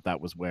whether or not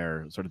that was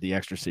where sort of the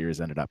extra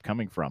series ended up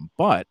coming from.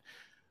 But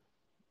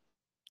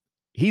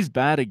he's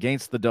bad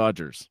against the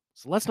Dodgers.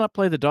 So let's not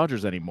play the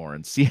Dodgers anymore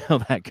and see how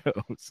that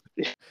goes.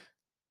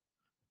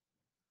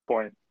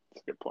 Point.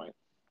 That's a good point.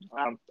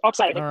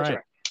 Upside, I think, All right.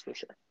 for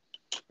sure.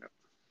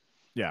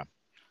 Yeah.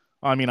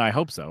 I mean, I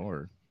hope so,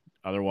 or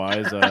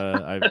otherwise,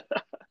 I'm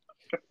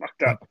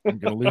going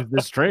to lose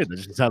this trade.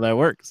 That's just how that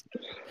works.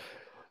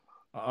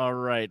 All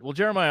right. Well,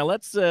 Jeremiah,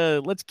 let's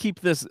keep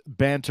this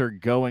banter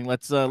going.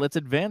 Let's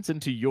advance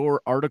into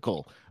your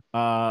article.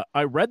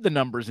 I read the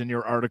numbers in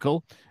your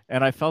article,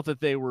 and I felt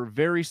that they were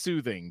very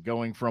soothing,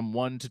 going from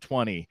 1 to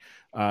 20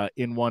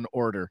 in one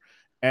order.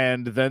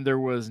 And then there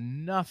was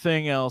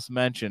nothing else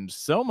mentioned.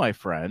 So, my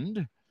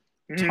friend,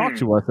 talk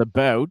to us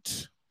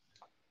about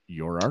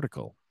your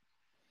article.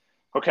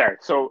 Okay,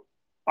 so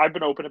I've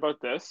been open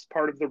about this.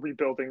 Part of the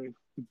rebuilding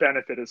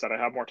benefit is that I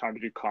have more time to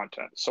do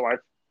content. So I've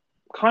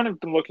kind of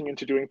been looking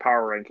into doing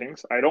power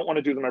rankings. I don't want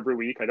to do them every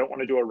week. I don't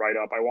want to do a write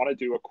up. I want to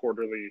do a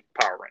quarterly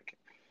power ranking.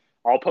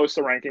 I'll post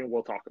the ranking.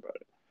 We'll talk about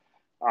it.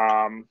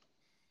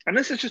 And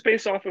this is just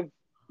based off of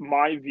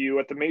my view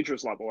at the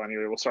majors level.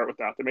 Anyway, we'll start with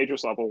that. The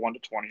majors level, 1 to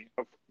 20,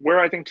 of where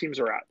I think teams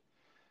are at.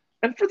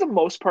 And for the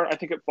most part, I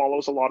think it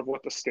follows a lot of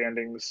what the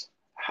standings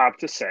have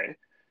to say.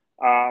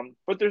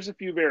 But there's a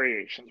few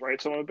variations, right?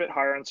 So I'm a bit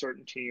higher on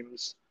certain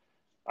teams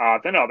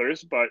than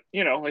others, but,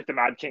 like the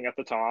Mad King at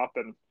the top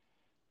and,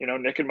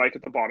 Nick and Mike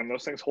at the bottom,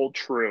 those things hold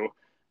true.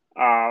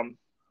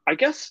 I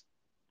guess,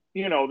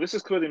 this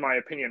is clearly my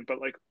opinion, but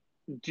like,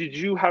 did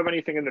you have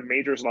anything in the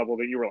majors level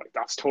that you were like,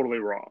 that's totally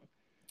wrong?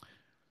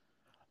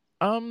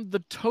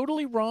 The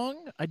totally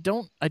wrong. I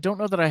don't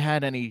know that I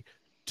had any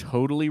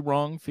totally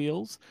wrong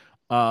feels.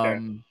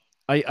 Okay.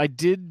 I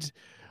did.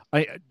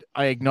 I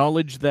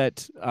acknowledge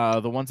that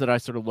the ones that I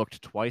sort of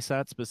looked twice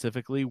at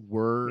specifically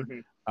were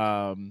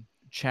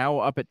Chow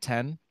up at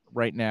 10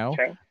 right now.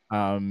 Okay.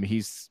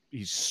 He's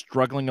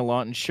struggling a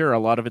lot, and sure, a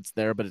lot of it's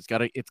there, but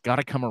it's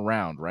gotta come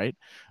around, right?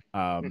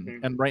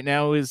 And right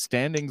now his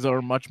standings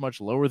are much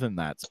lower than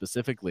that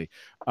specifically.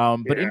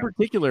 But in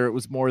particular, it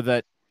was more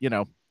that,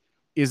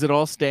 is it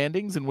all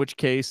standings? In which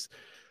case,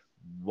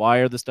 why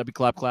are the Stubby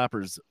Clap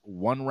Clappers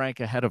one rank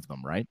ahead of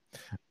them, right?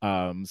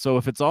 So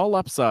if it's all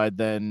upside,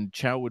 then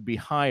Chow would be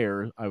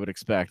higher, I would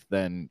expect,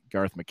 than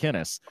Garth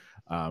McInnes,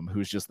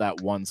 who's just that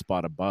one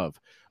spot above.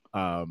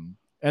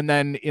 And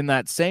then in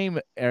that same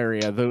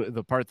area,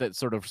 the part that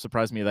sort of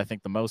surprised me, I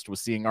think, the most was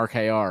seeing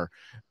RKR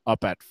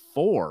up at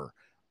 4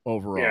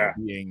 overall,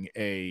 being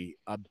a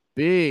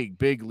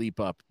big leap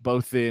up,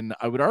 both in,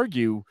 I would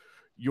argue,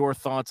 your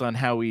thoughts on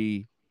how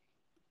he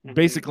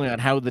basically on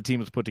how the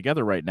team is put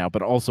together right now,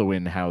 but also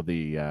in how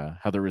the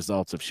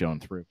results have shown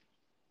through.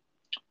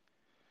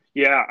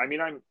 Yeah, I mean,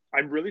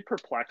 I'm really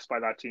perplexed by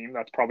that team.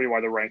 That's probably why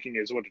the ranking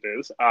is what it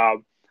is.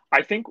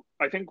 I think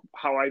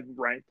how I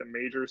ranked the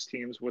majors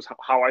teams was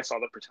how I saw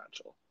the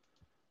potential,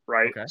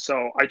 right? Okay.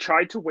 So I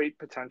tried to weight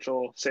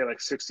potential, say like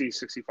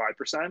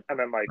 60-65%, and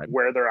then like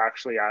where they're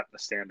actually at in the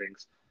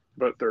standings,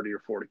 about 30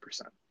 or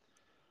 40%.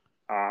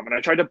 And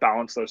I tried to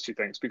balance those two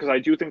things because I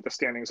do think the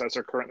standings as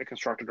they're currently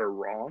constructed are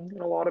wrong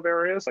in a lot of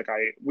areas. Like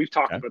we've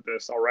talked Okay. about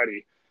this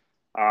already.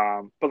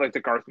 But like the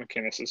Garth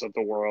McKinnises of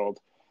the world,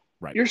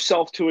 Right.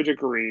 yourself to a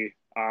degree,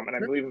 and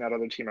I'm Sure. leaving that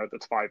other team out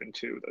that's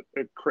 5-2,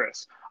 that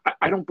Chris. I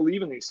Yeah. don't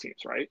believe in these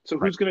teams, right? So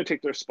Right. who's going to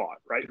take their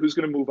spot, right? Who's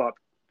going to move up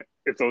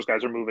if those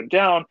guys are moving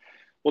down?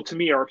 Well, to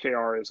me,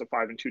 RKR is a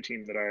 5-2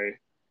 team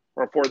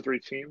or a 4-3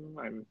 team.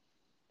 I'm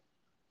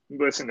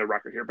listening to the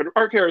record here, but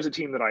RKR is a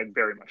team that I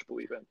very much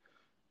believe in,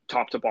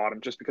 top to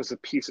bottom, just because the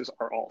pieces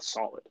are all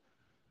solid,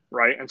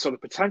 right? And so the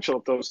potential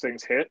of those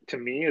things hit to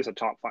me is a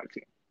top 5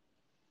 team.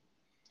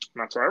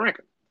 And that's where I rank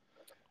it.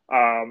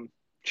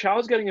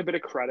 Chow's getting a bit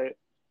of credit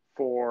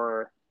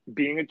for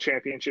being a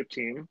championship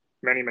team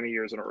many, many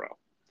years in a row.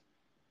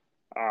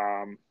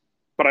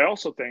 But I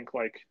also think,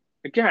 like,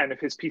 again, if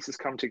his pieces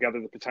come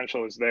together, the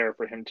potential is there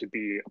for him to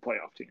be a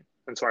playoff team.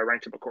 And so I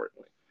ranked him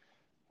accordingly.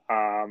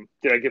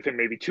 Did I give him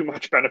maybe too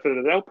much benefit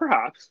of the doubt?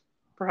 Perhaps,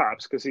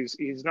 because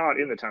he's not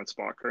in the 10th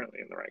spot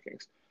currently in the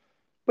rankings,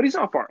 but he's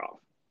not far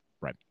off.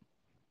 Right.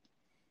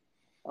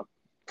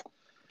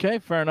 Okay,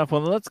 fair enough.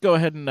 Well, let's go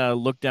ahead and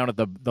look down at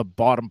the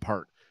bottom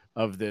part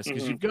of this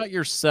because Mm-hmm. you've got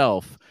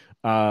yourself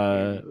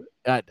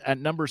at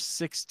number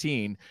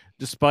 16,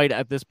 despite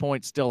at this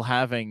point still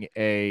having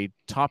a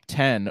top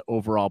 10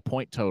 overall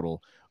point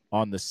total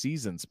on the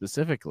season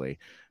specifically.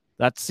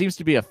 That seems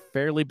to be a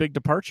fairly big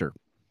departure.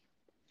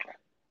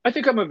 I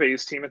think I'm a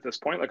Vase team at this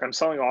point. Like I'm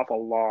selling off a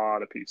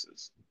lot of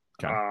pieces.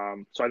 Okay.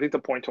 So I think the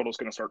point total is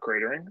going to start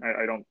cratering.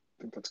 I don't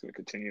think that's going to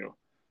continue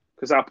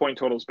because that point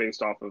total is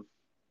based off of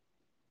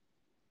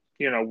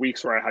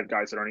weeks where I had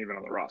guys that aren't even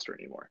on the roster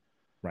anymore.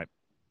 Right.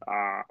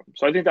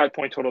 So I think that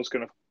point total is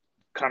going to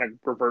kind of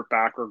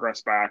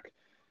regress back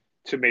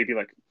to maybe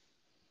like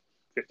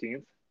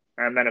 15th.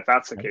 And then if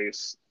that's the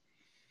case,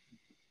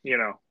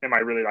 am I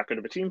really that good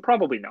of a team?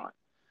 Probably not.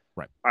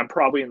 Right. I'm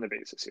probably in the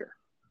basis here,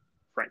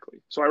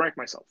 frankly. So I rank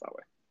myself that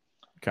way.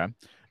 Okay.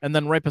 And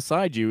then right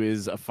beside you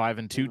is a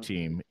 5-2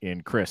 team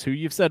in Chris, who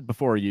you've said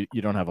before you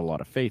don't have a lot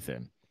of faith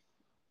in.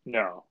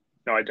 No,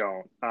 I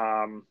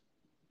don't.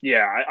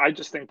 Yeah, I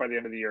just think by the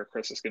end of the year,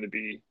 Chris is going to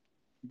be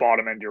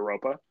bottom end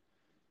Europa.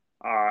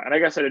 And I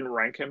guess I didn't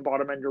rank him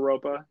bottom end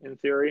Europa in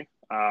theory.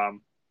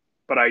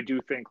 But I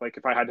do think like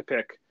if I had to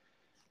pick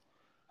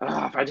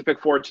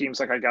 4 teams,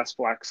 like I guess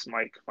Flex,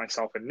 Mike,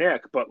 myself, and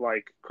Nick, but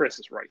like Chris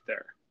is right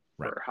there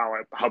for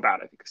how bad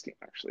I think his team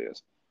actually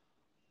is.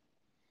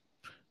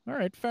 All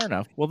right, fair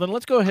enough. Well, then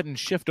let's go ahead and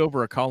shift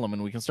over a column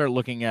and we can start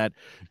looking at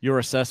your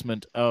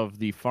assessment of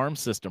the farm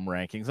system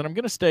rankings. And I'm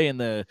going to stay in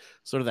the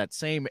sort of that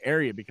same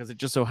area because it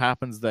just so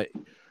happens that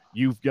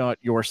you've got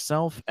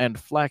yourself and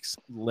Flex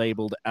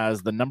labeled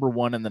as the number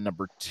 1 and the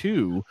number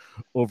 2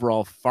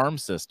 overall farm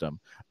system.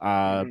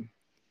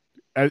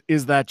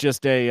 Is that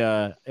just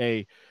a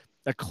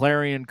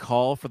clarion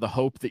call for the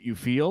hope that you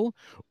feel,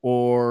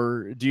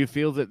 or do you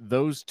feel that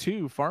those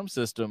 2 farm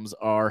systems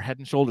are head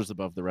and shoulders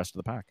above the rest of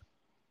the pack?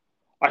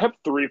 I have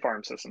 3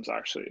 farm systems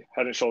actually,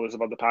 head and shoulders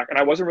above the pack, and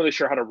I wasn't really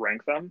sure how to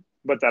rank them.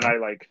 But then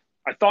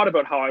I thought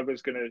about how I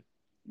was going to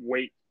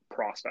weight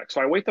prospects.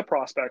 So I weight the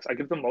prospects. I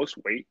give the most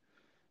weight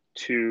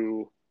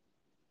to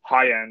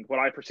high end, what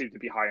I perceive to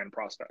be high end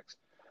prospects.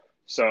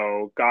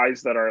 So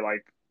guys that are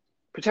like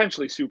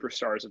potentially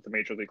superstars at the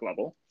major league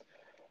level.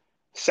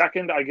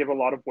 Second, I give a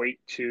lot of weight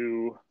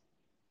to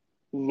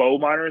low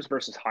minors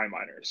versus high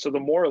minors. So the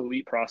more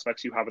elite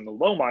prospects you have in the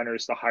low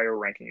minors, the higher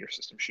ranking your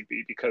system should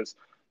be because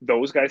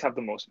those guys have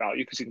the most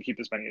value because you can keep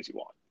as many as you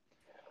want.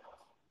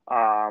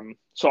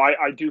 So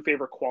I do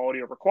favor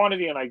quality over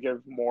quantity, and I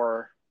give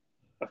more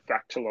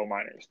effect to low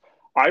minors.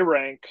 I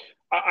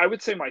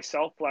would say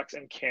myself, Flex,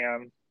 and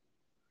Cam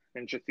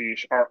and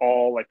Jathish are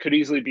all like could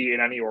easily be in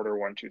any order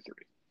 1, 2, 3.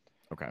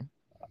 Okay.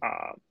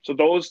 So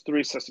those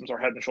 3 systems are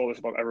head and shoulders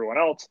above everyone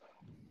else.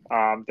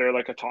 They're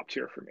like a top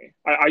tier for me.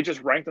 I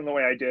just ranked them the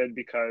way I did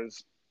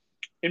because,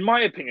 in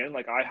my opinion,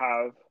 like I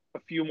have a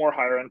few more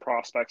higher end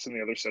prospects in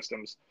the other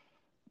systems,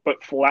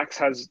 but Flex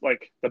has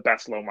like the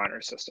best low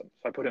minor system.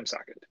 So I put him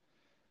second.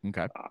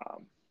 Okay.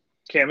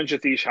 Cam and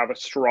Jathish have a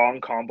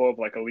strong combo of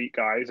like elite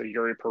guys, a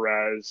Yuri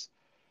Perez,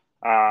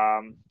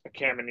 a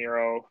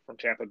Caminero from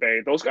Tampa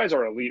Bay. Those guys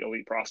are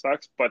elite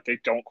prospects, but they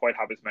don't quite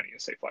have as many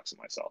as say Flex and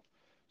myself.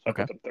 So I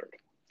put them third.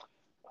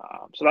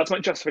 So that's my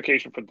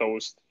justification for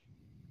those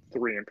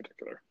 3 in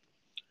particular.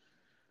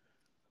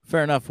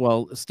 Fair enough.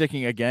 Well,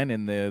 sticking again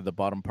in the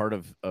bottom part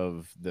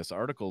of this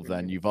article,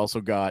 then you've also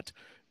got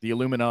the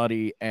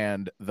Illuminati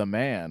and the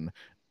Man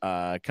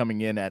coming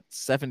in at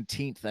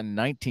 17th and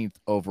 19th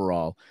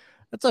overall.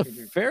 That's a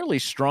fairly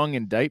strong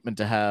indictment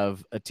to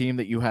have a team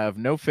that you have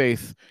no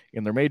faith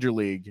in their major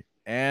league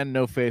and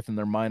no faith in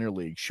their minor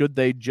league. Should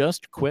they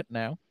just quit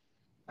now?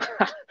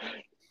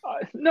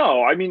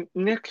 No, I mean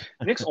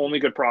Nick's only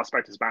good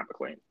prospect is Matt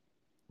McLean.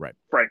 Right.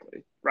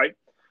 Frankly, right?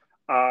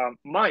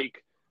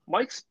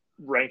 Mike's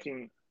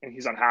ranking, and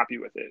he's unhappy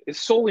with it, is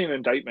solely an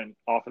indictment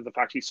off of the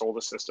fact he sold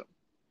a system,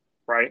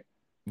 right?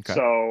 Okay.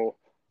 So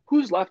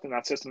who's left in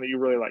that system that you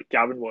really like?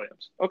 Gavin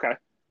Williams. Okay.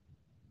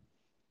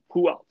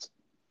 Who else?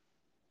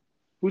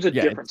 who's a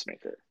Yeah, difference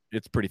maker.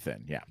 it's pretty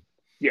thin. Yeah.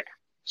 Yeah.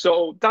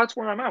 So that's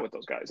where I'm at with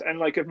those guys. And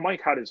like if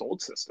Mike had his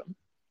old system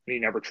and he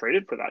never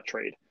traded for that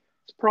trade,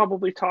 it's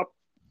probably top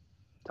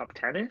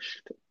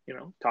 10-ish,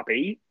 top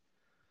 8.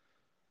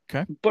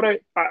 Okay.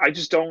 But I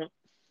just don't,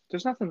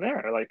 there's nothing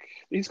there. Like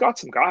he's got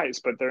some guys,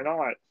 but they're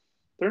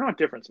not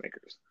difference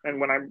makers. And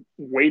when I'm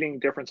weighting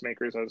difference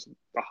makers as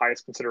the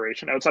highest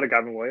consideration outside of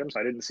Gavin Williams,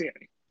 I didn't see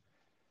any.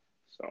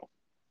 So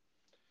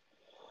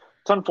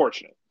it's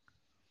unfortunate.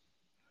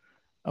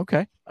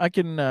 Okay, I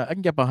can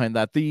get behind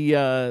that. The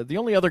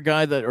only other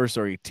guy that, or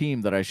sorry,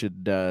 team that I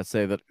should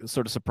say that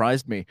sort of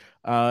surprised me.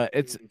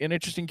 It's an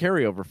interesting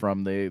carryover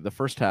from the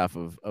first half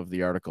of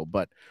the article,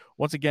 but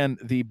once again,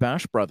 the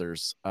Bash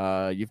Brothers.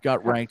 You've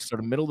got ranked sort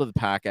of middle of the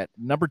pack at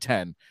number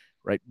 10,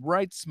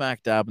 right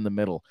smack dab in the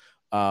middle.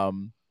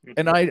 And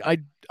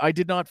I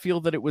did not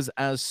feel that it was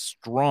as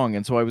strong,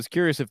 and so I was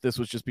curious if this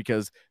was just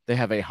because they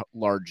have a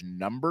large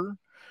number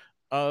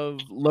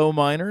of low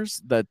minors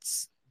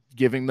that's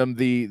giving them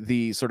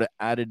the sort of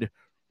added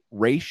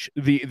race,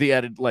 the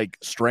added like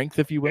strength,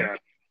 if you will.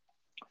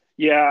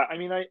 Yeah. I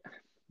mean,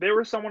 they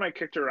were someone I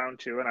kicked around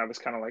too, and I was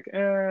kind of like,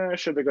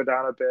 should they go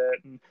down a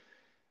bit? And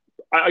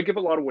I give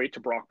a lot of weight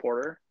to Brock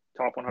Porter,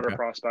 top 100 Okay.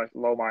 prospect,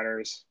 low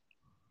minors,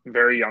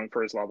 very young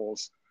for his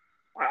levels.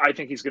 I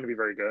think he's going to be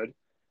very good.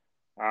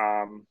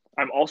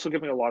 I'm also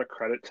giving a lot of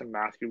credit to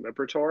Matthew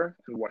Liberatore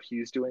and what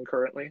he's doing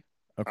currently.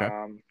 Okay.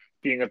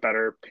 Being a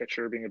better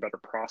pitcher, being a better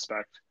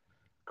prospect,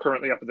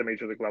 currently up at the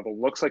major league level,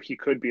 looks like he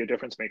could be a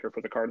difference maker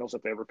for the Cardinals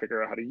if they ever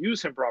figure out how to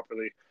use him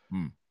properly.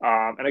 And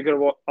I give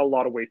a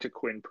lot of weight to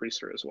Quinn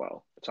Priester as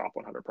well, the top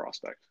 100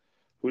 prospect,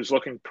 who's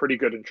looking pretty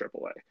good in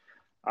AAA.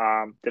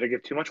 Did I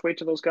give too much weight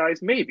to those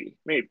guys? Maybe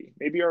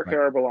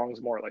Arcaro belongs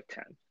more like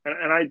 10.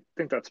 And I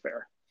think that's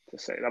fair to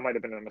say. That might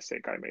have been a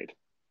mistake I made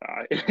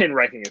in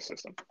ranking his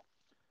system.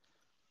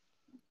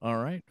 All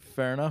right,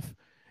 fair enough.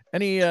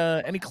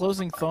 Any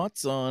closing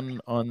thoughts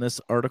on this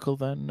article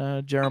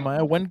then,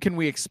 Jeremiah? When can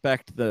we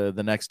expect the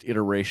next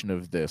iteration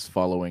of this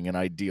following an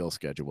ideal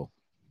schedule?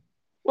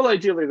 Well,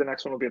 ideally, the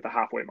next one will be at the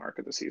halfway mark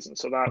of the season.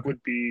 So that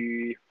would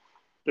be,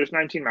 there's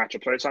 19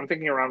 matchups, right? So I'm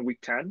thinking around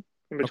week 10,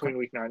 in between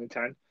week 9 and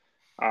 10.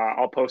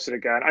 I'll post it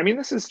again. I mean,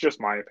 this is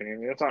just my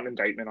opinion. It's not an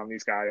indictment on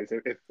these guys.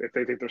 If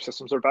they think their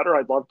systems are better,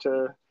 I'd love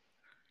to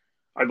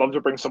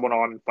bring someone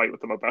on and fight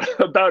with them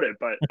about it.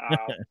 But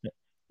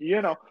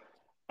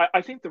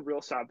I think the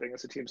real sad thing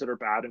is the teams that are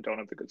bad and don't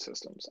have the good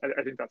systems.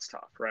 I think that's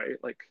tough, right?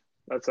 Like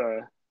it's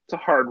a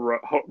hard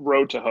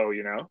road to hoe,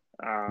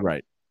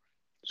 Right.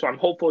 So I'm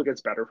hopeful it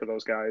gets better for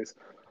those guys.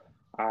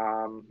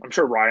 I'm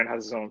sure Ryan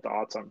has his own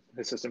thoughts on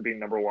his system being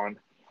number one,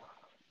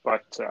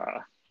 but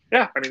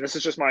yeah, I mean, this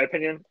is just my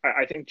opinion.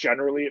 I think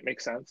generally it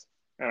makes sense,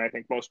 and I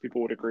think most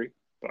people would agree.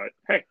 But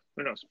hey,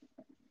 who knows?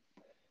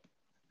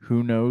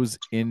 Who knows,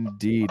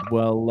 indeed.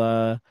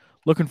 Well,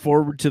 looking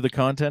forward to the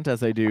content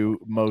as I do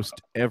most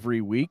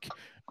every week.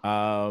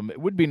 It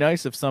would be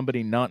nice if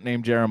somebody not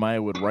named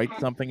Jeremiah would write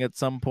something at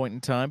some point in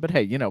time, but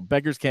hey,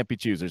 beggars can't be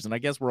choosers, and I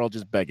guess we're all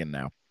just begging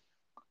now.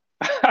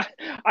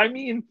 I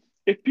mean,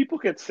 if people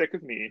get sick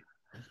of me,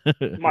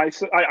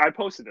 I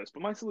posted this,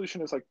 but my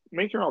solution is like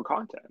make your own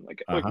content,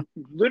 like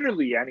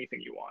literally anything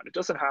you want. It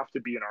doesn't have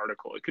to be an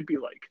article. It could be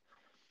like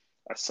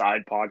a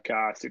side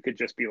podcast. It could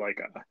just be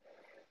like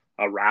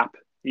a rap,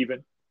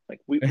 even. Like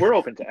we're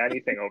open to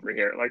anything over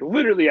here, like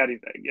literally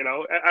anything,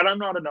 And I'm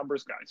not a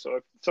numbers guy, so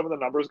if some of the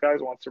numbers guys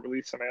wants to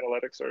release some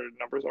analytics or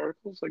numbers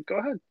articles, like go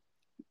ahead,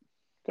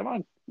 come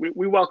on.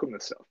 We welcome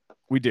this stuff.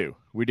 We do,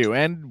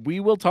 and we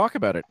will talk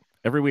about it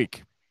every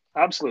week.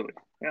 Absolutely,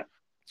 yeah.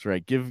 That's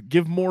right.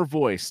 Give more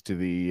voice to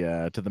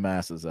the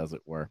masses, as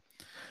it were.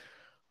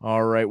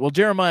 All right. Well,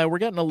 Jeremiah, we're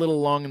getting a little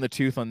long in the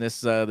tooth on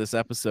this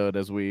episode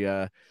as we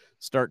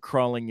start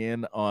crawling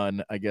in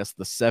on, I guess,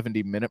 the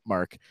 70-minute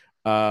mark.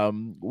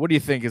 What do you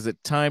think? Is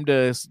it time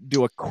to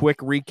do a quick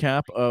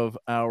recap of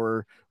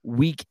our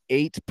Week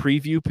 8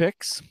 preview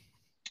picks?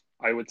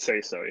 I would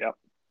say so. Yep.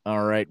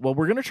 All right. Well,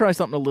 we're going to try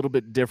something a little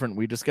bit different.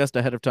 We discussed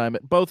ahead of time,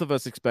 both of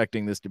us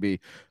expecting this to be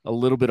a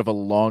little bit of a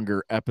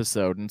longer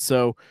episode. And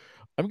so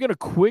I'm going to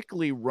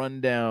quickly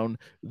run down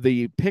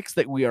the picks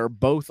that we are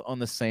both on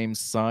the same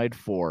side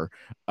for,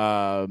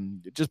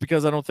 just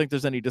because I don't think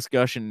there's any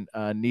discussion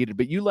needed.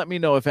 But you let me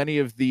know if any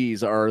of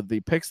these are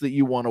the picks that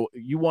you want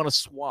to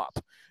swap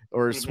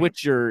or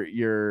switch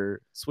your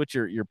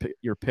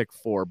pick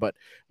for. But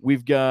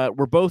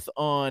we're both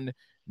on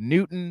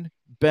Newton,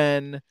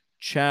 Ben,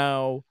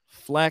 Chow,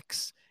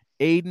 Flex,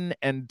 Aiden,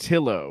 and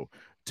Tillo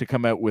to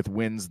come out with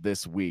wins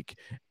this week.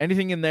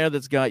 Anything in there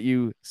that's got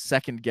you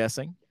second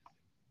guessing?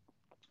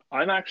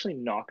 I'm actually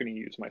not going to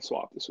use my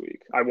swap this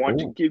week. I want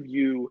to give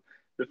you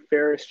the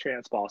fairest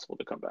chance possible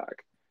to come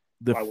back.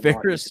 The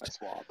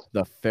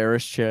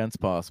fairest chance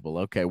possible.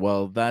 Okay,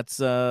 well that's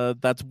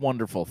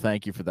wonderful.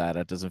 Thank you for that.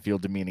 That doesn't feel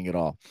demeaning at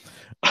all.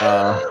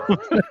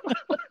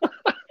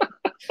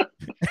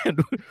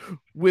 And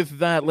with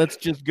that, let's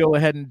just go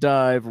ahead and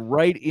dive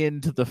right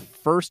into the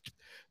first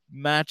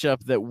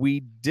matchup that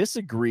we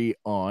disagree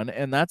on,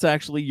 and that's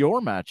actually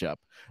your matchup.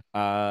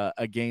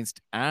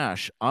 against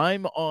Ash.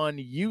 I'm on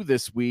you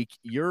this week.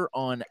 You're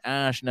on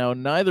Ash. Now,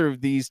 neither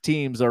of these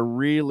teams are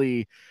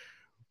really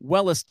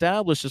well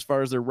established as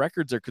far as their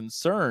records are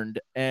concerned.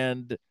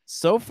 And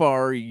so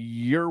far,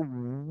 you're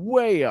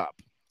way up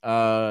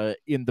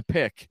in the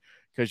pick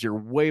because you're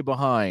way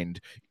behind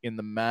in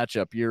the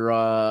matchup. You're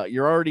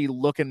already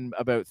looking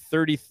about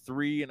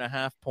 33 and a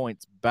half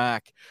points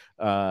back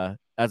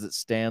as it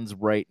stands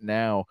right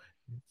now.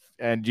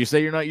 And you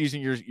say you're not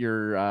using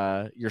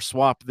your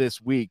swap this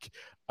week.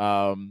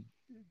 Um,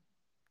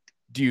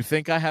 do you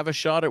think I have a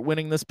shot at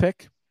winning this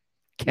pick?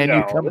 Can you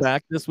No, come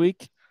back this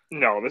week?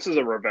 this is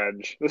a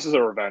revenge. This is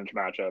a revenge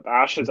matchup.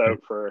 Ash is Okay.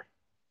 out for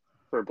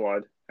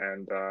blood,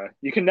 and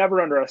you can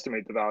never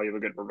underestimate the value of a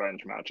good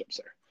revenge matchup,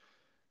 sir.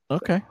 So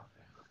Okay.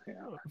 yeah,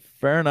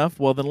 Fair enough.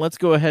 Well, then let's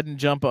go ahead and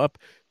jump up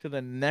to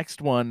the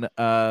next one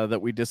that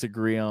we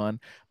disagree on.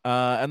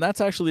 And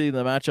that's actually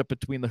the matchup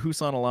between the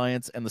Husan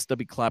Alliance and the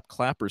Stubby Clap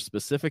Clappers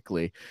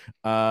specifically.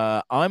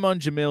 I'm on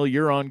Jamil,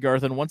 you're on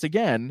Garth. And once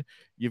again,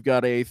 you've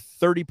got a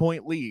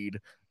 30-point lead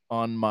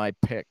on my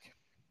pick.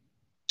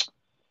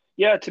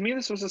 yeah. To me,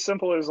 this was as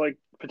simple as like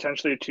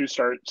potentially a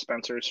two-start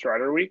Spencer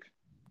Strider week.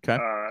 Okay.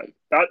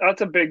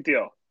 That's a big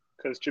deal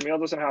because Jamil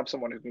doesn't have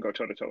someone who can go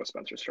toe to toe with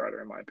Spencer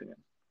Strider, in my opinion.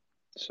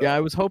 Yeah, I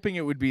So was hoping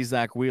it would be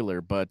Zach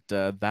Wheeler, but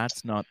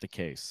that's not the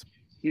case.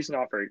 he's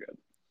not very good.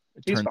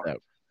 It He's turns fine.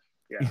 out.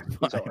 Yeah,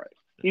 he's all right.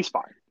 He's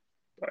fine,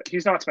 but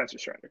he's not Spencer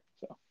Strider.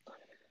 So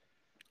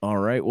All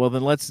right. Well,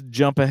 then let's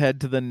jump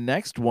ahead to the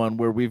next one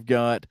where we've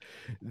got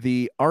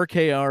the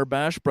RKR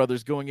Bash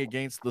Brothers going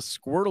against the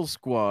Squirtle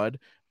Squad.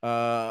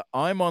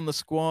 I'm on the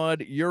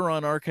squad, you're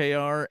on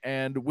RKR,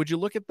 and would you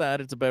look at that?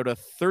 It's about a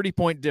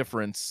 30-point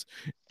difference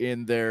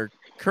in their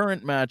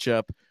current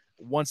matchup.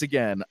 Once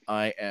again,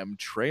 I am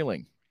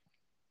trailing.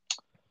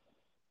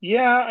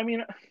 yeah, I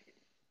mean,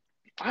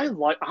 I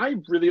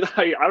really like.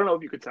 I don't know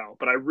if you could tell,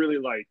 but I really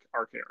like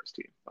RKR's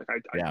team. Like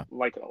I Yeah.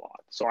 like it a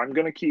lot. So I'm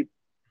gonna keep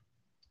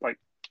like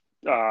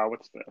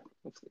what's the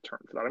term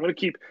for that? I'm gonna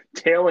keep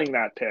tailing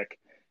that pick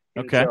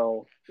Okay.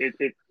 until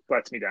it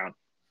lets me down.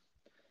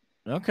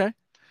 Okay.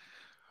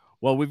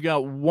 Well, we've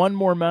got one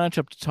more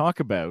matchup to talk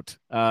about,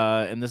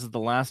 and this is the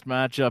last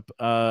matchup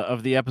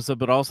of the episode,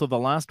 but also the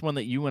last one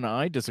that you and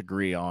I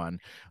disagree on,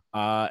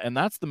 and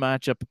that's the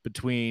matchup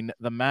between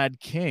the Mad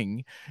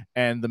King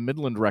and the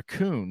Midland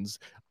Raccoons.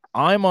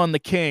 I'm on the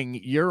King,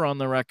 you're on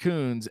the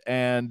Raccoons,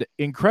 and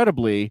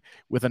incredibly,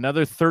 with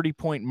another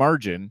 30-point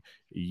margin,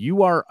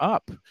 you are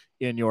up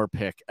in your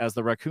pick as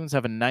the Raccoons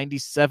have a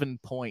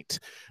 97-point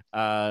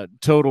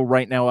total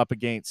right now up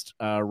against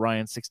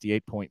Ryan's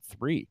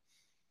 68.3.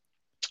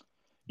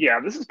 Yeah,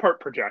 this is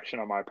part projection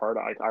on my part.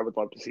 I would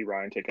love to see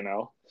Ryan take an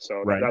L.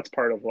 So Right. that's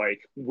part of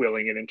like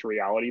willing it into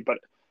reality. But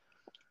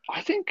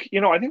I think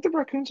I think the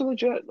Raccoons are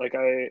legit. Like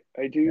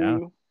Yeah.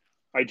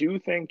 I do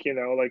think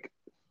like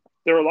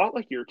they're a lot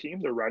like your team.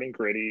 They're riding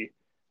gritty,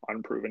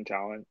 unproven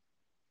talent,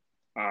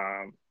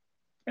 um,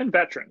 and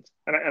veterans.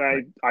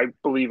 Right. I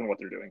believe in what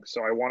they're doing.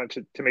 So I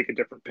wanted to make a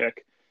different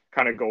pick,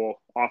 kind of go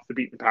off the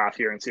beaten path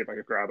here and see if I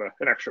could grab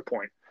an extra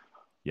point.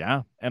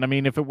 Yeah. And I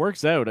mean, if it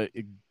works out, a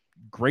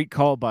great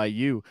call by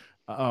you.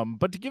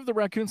 But to give the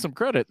Raccoons some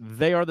credit,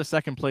 they are the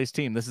second place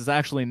team. This is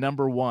actually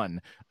number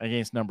one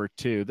against number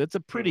two. That's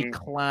a pretty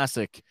Mm-hmm.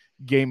 classic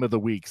game of the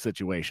week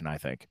situation, I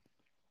think.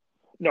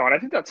 No, and I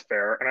think that's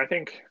fair. And I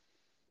think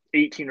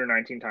 18 or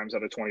 19 times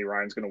out of 20,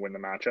 Ryan's going to win the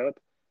matchup.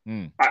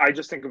 Mm. I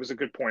just think it was a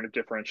good point of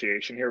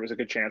differentiation here. It was a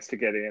good chance to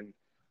get in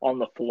on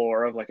the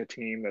floor of like a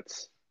team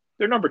that's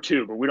they're number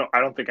two, but I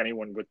don't think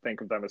anyone would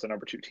think of them as a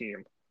number two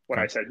team when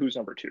Okay. I said who's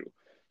number two.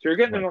 So you're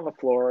getting in Right. on the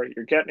floor,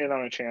 you're getting in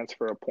on a chance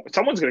for a point.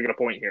 Someone's going to get a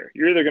point here.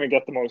 You're either going to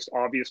get the most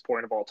obvious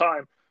point of all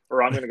time,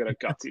 or I'm going to get a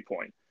gutsy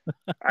point.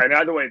 And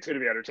either way, it's going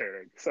to be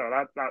entertaining. So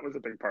that was a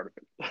big part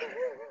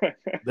of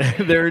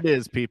it. There it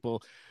is,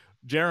 people.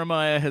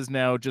 Jeremiah has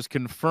now just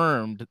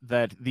confirmed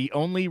that the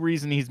only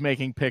reason he's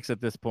making picks at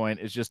this point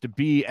is just to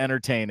be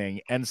entertaining.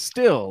 And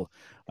still,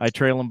 I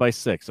trail him by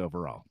 6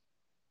 overall.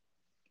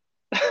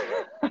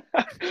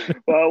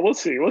 Well, we'll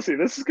see. We'll see.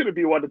 This is going to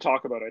be one to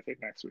talk about, I think,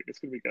 next week. It's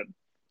going to be good.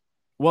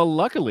 Well,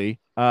 luckily,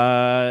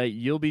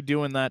 you'll be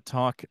doing that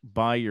talk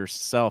by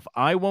yourself.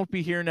 I won't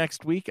be here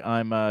next week.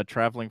 I'm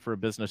traveling for a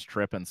business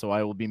trip, and so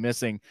I will be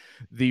missing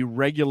the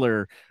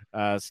regular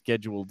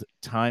scheduled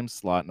time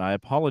slot, and I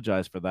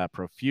apologize for that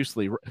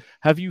profusely.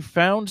 Have you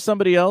found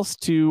somebody else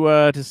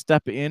to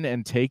step in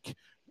and take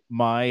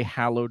my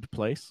hallowed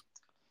place?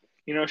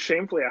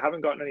 Shamefully, I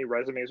haven't gotten any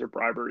resumes or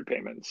bribery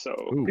payments, so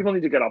Ooh, people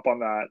need to get up on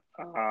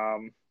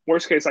that.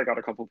 Worst case, I got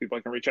a couple of people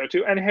I can reach out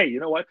to. And hey, you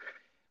know what?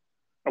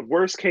 A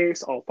worst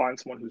case, I'll find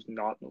someone who's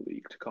not in the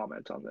league to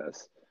comment on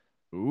this,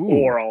 ooh,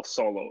 or I'll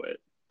solo it.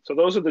 So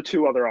those are the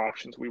two other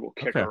options we will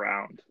kick okay.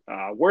 around.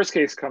 Worst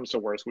case comes to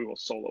worst, we will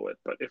solo it.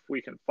 But if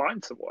we can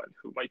find someone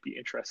who might be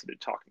interested in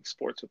talking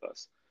sports with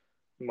us,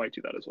 we might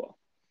do that as well.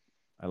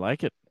 I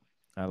like it.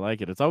 I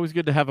like it. It's always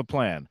good to have a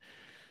plan,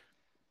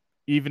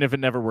 even if it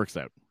never works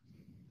out.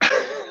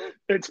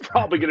 It's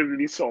probably going to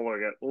be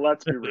soloing it.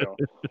 Let's be real.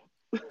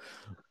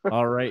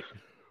 All right.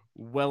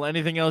 Well,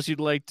 anything else you'd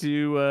like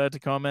to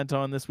comment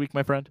on this week,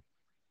 my friend?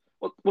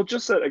 Well,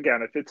 just that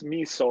again, if it's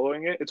me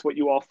soloing it, it's what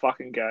you all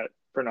fucking get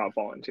for not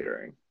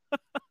volunteering.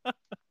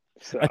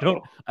 I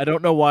don't So I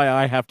don't know why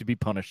I have to be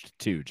punished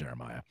too,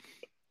 Jeremiah.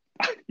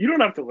 you don't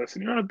have to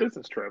listen. You're on a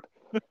business trip.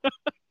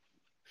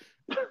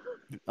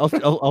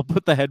 I'll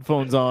put the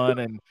headphones on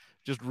and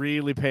just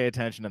really pay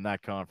attention in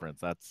that conference.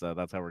 That's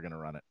how we're gonna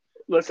run it.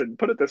 Listen,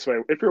 put it this way: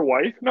 if your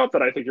wife, not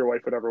that I think your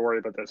wife would ever worry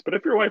about this, but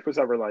if your wife was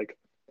ever like,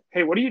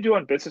 "Hey, what do you do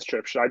on business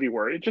trips? Should I be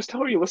worried?" Just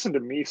tell her you listen to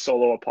me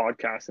solo a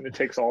podcast, and it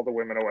takes all the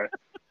women away.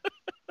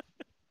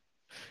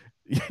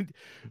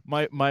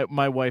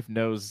 My wife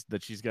knows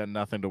that she's got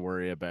nothing to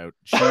worry about.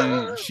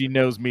 She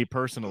knows me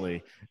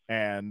personally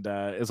and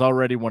is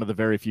already one of the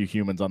very few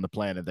humans on the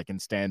planet that can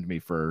stand me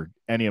for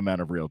any amount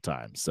of real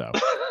time. So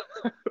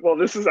Well,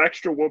 this is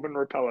extra woman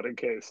repellent in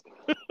case.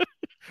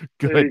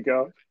 There good, you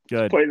go.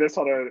 Just good. play this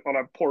on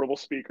a portable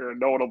speaker, and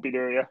no one will be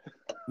near you.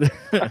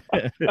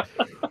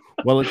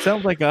 Well, it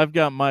sounds like I've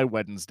got my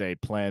Wednesday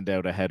planned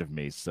out ahead of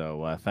me.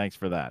 So thanks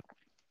for that.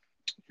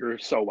 You're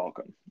so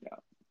welcome. Yeah.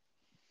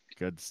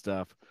 Good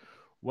stuff.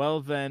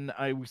 Well, then,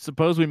 I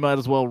suppose we might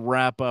as well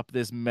wrap up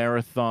this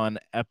marathon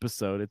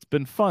episode. It's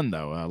been fun,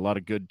 though. A lot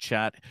of good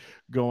chat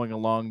going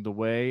along the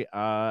way.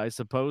 I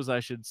suppose I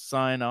should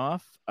sign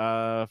off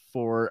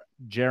for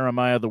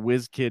Jeremiah the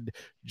Whizkid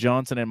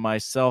Johnson and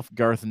myself,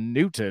 Garth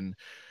Newton.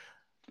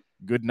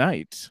 Good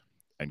night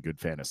and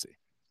good fantasy.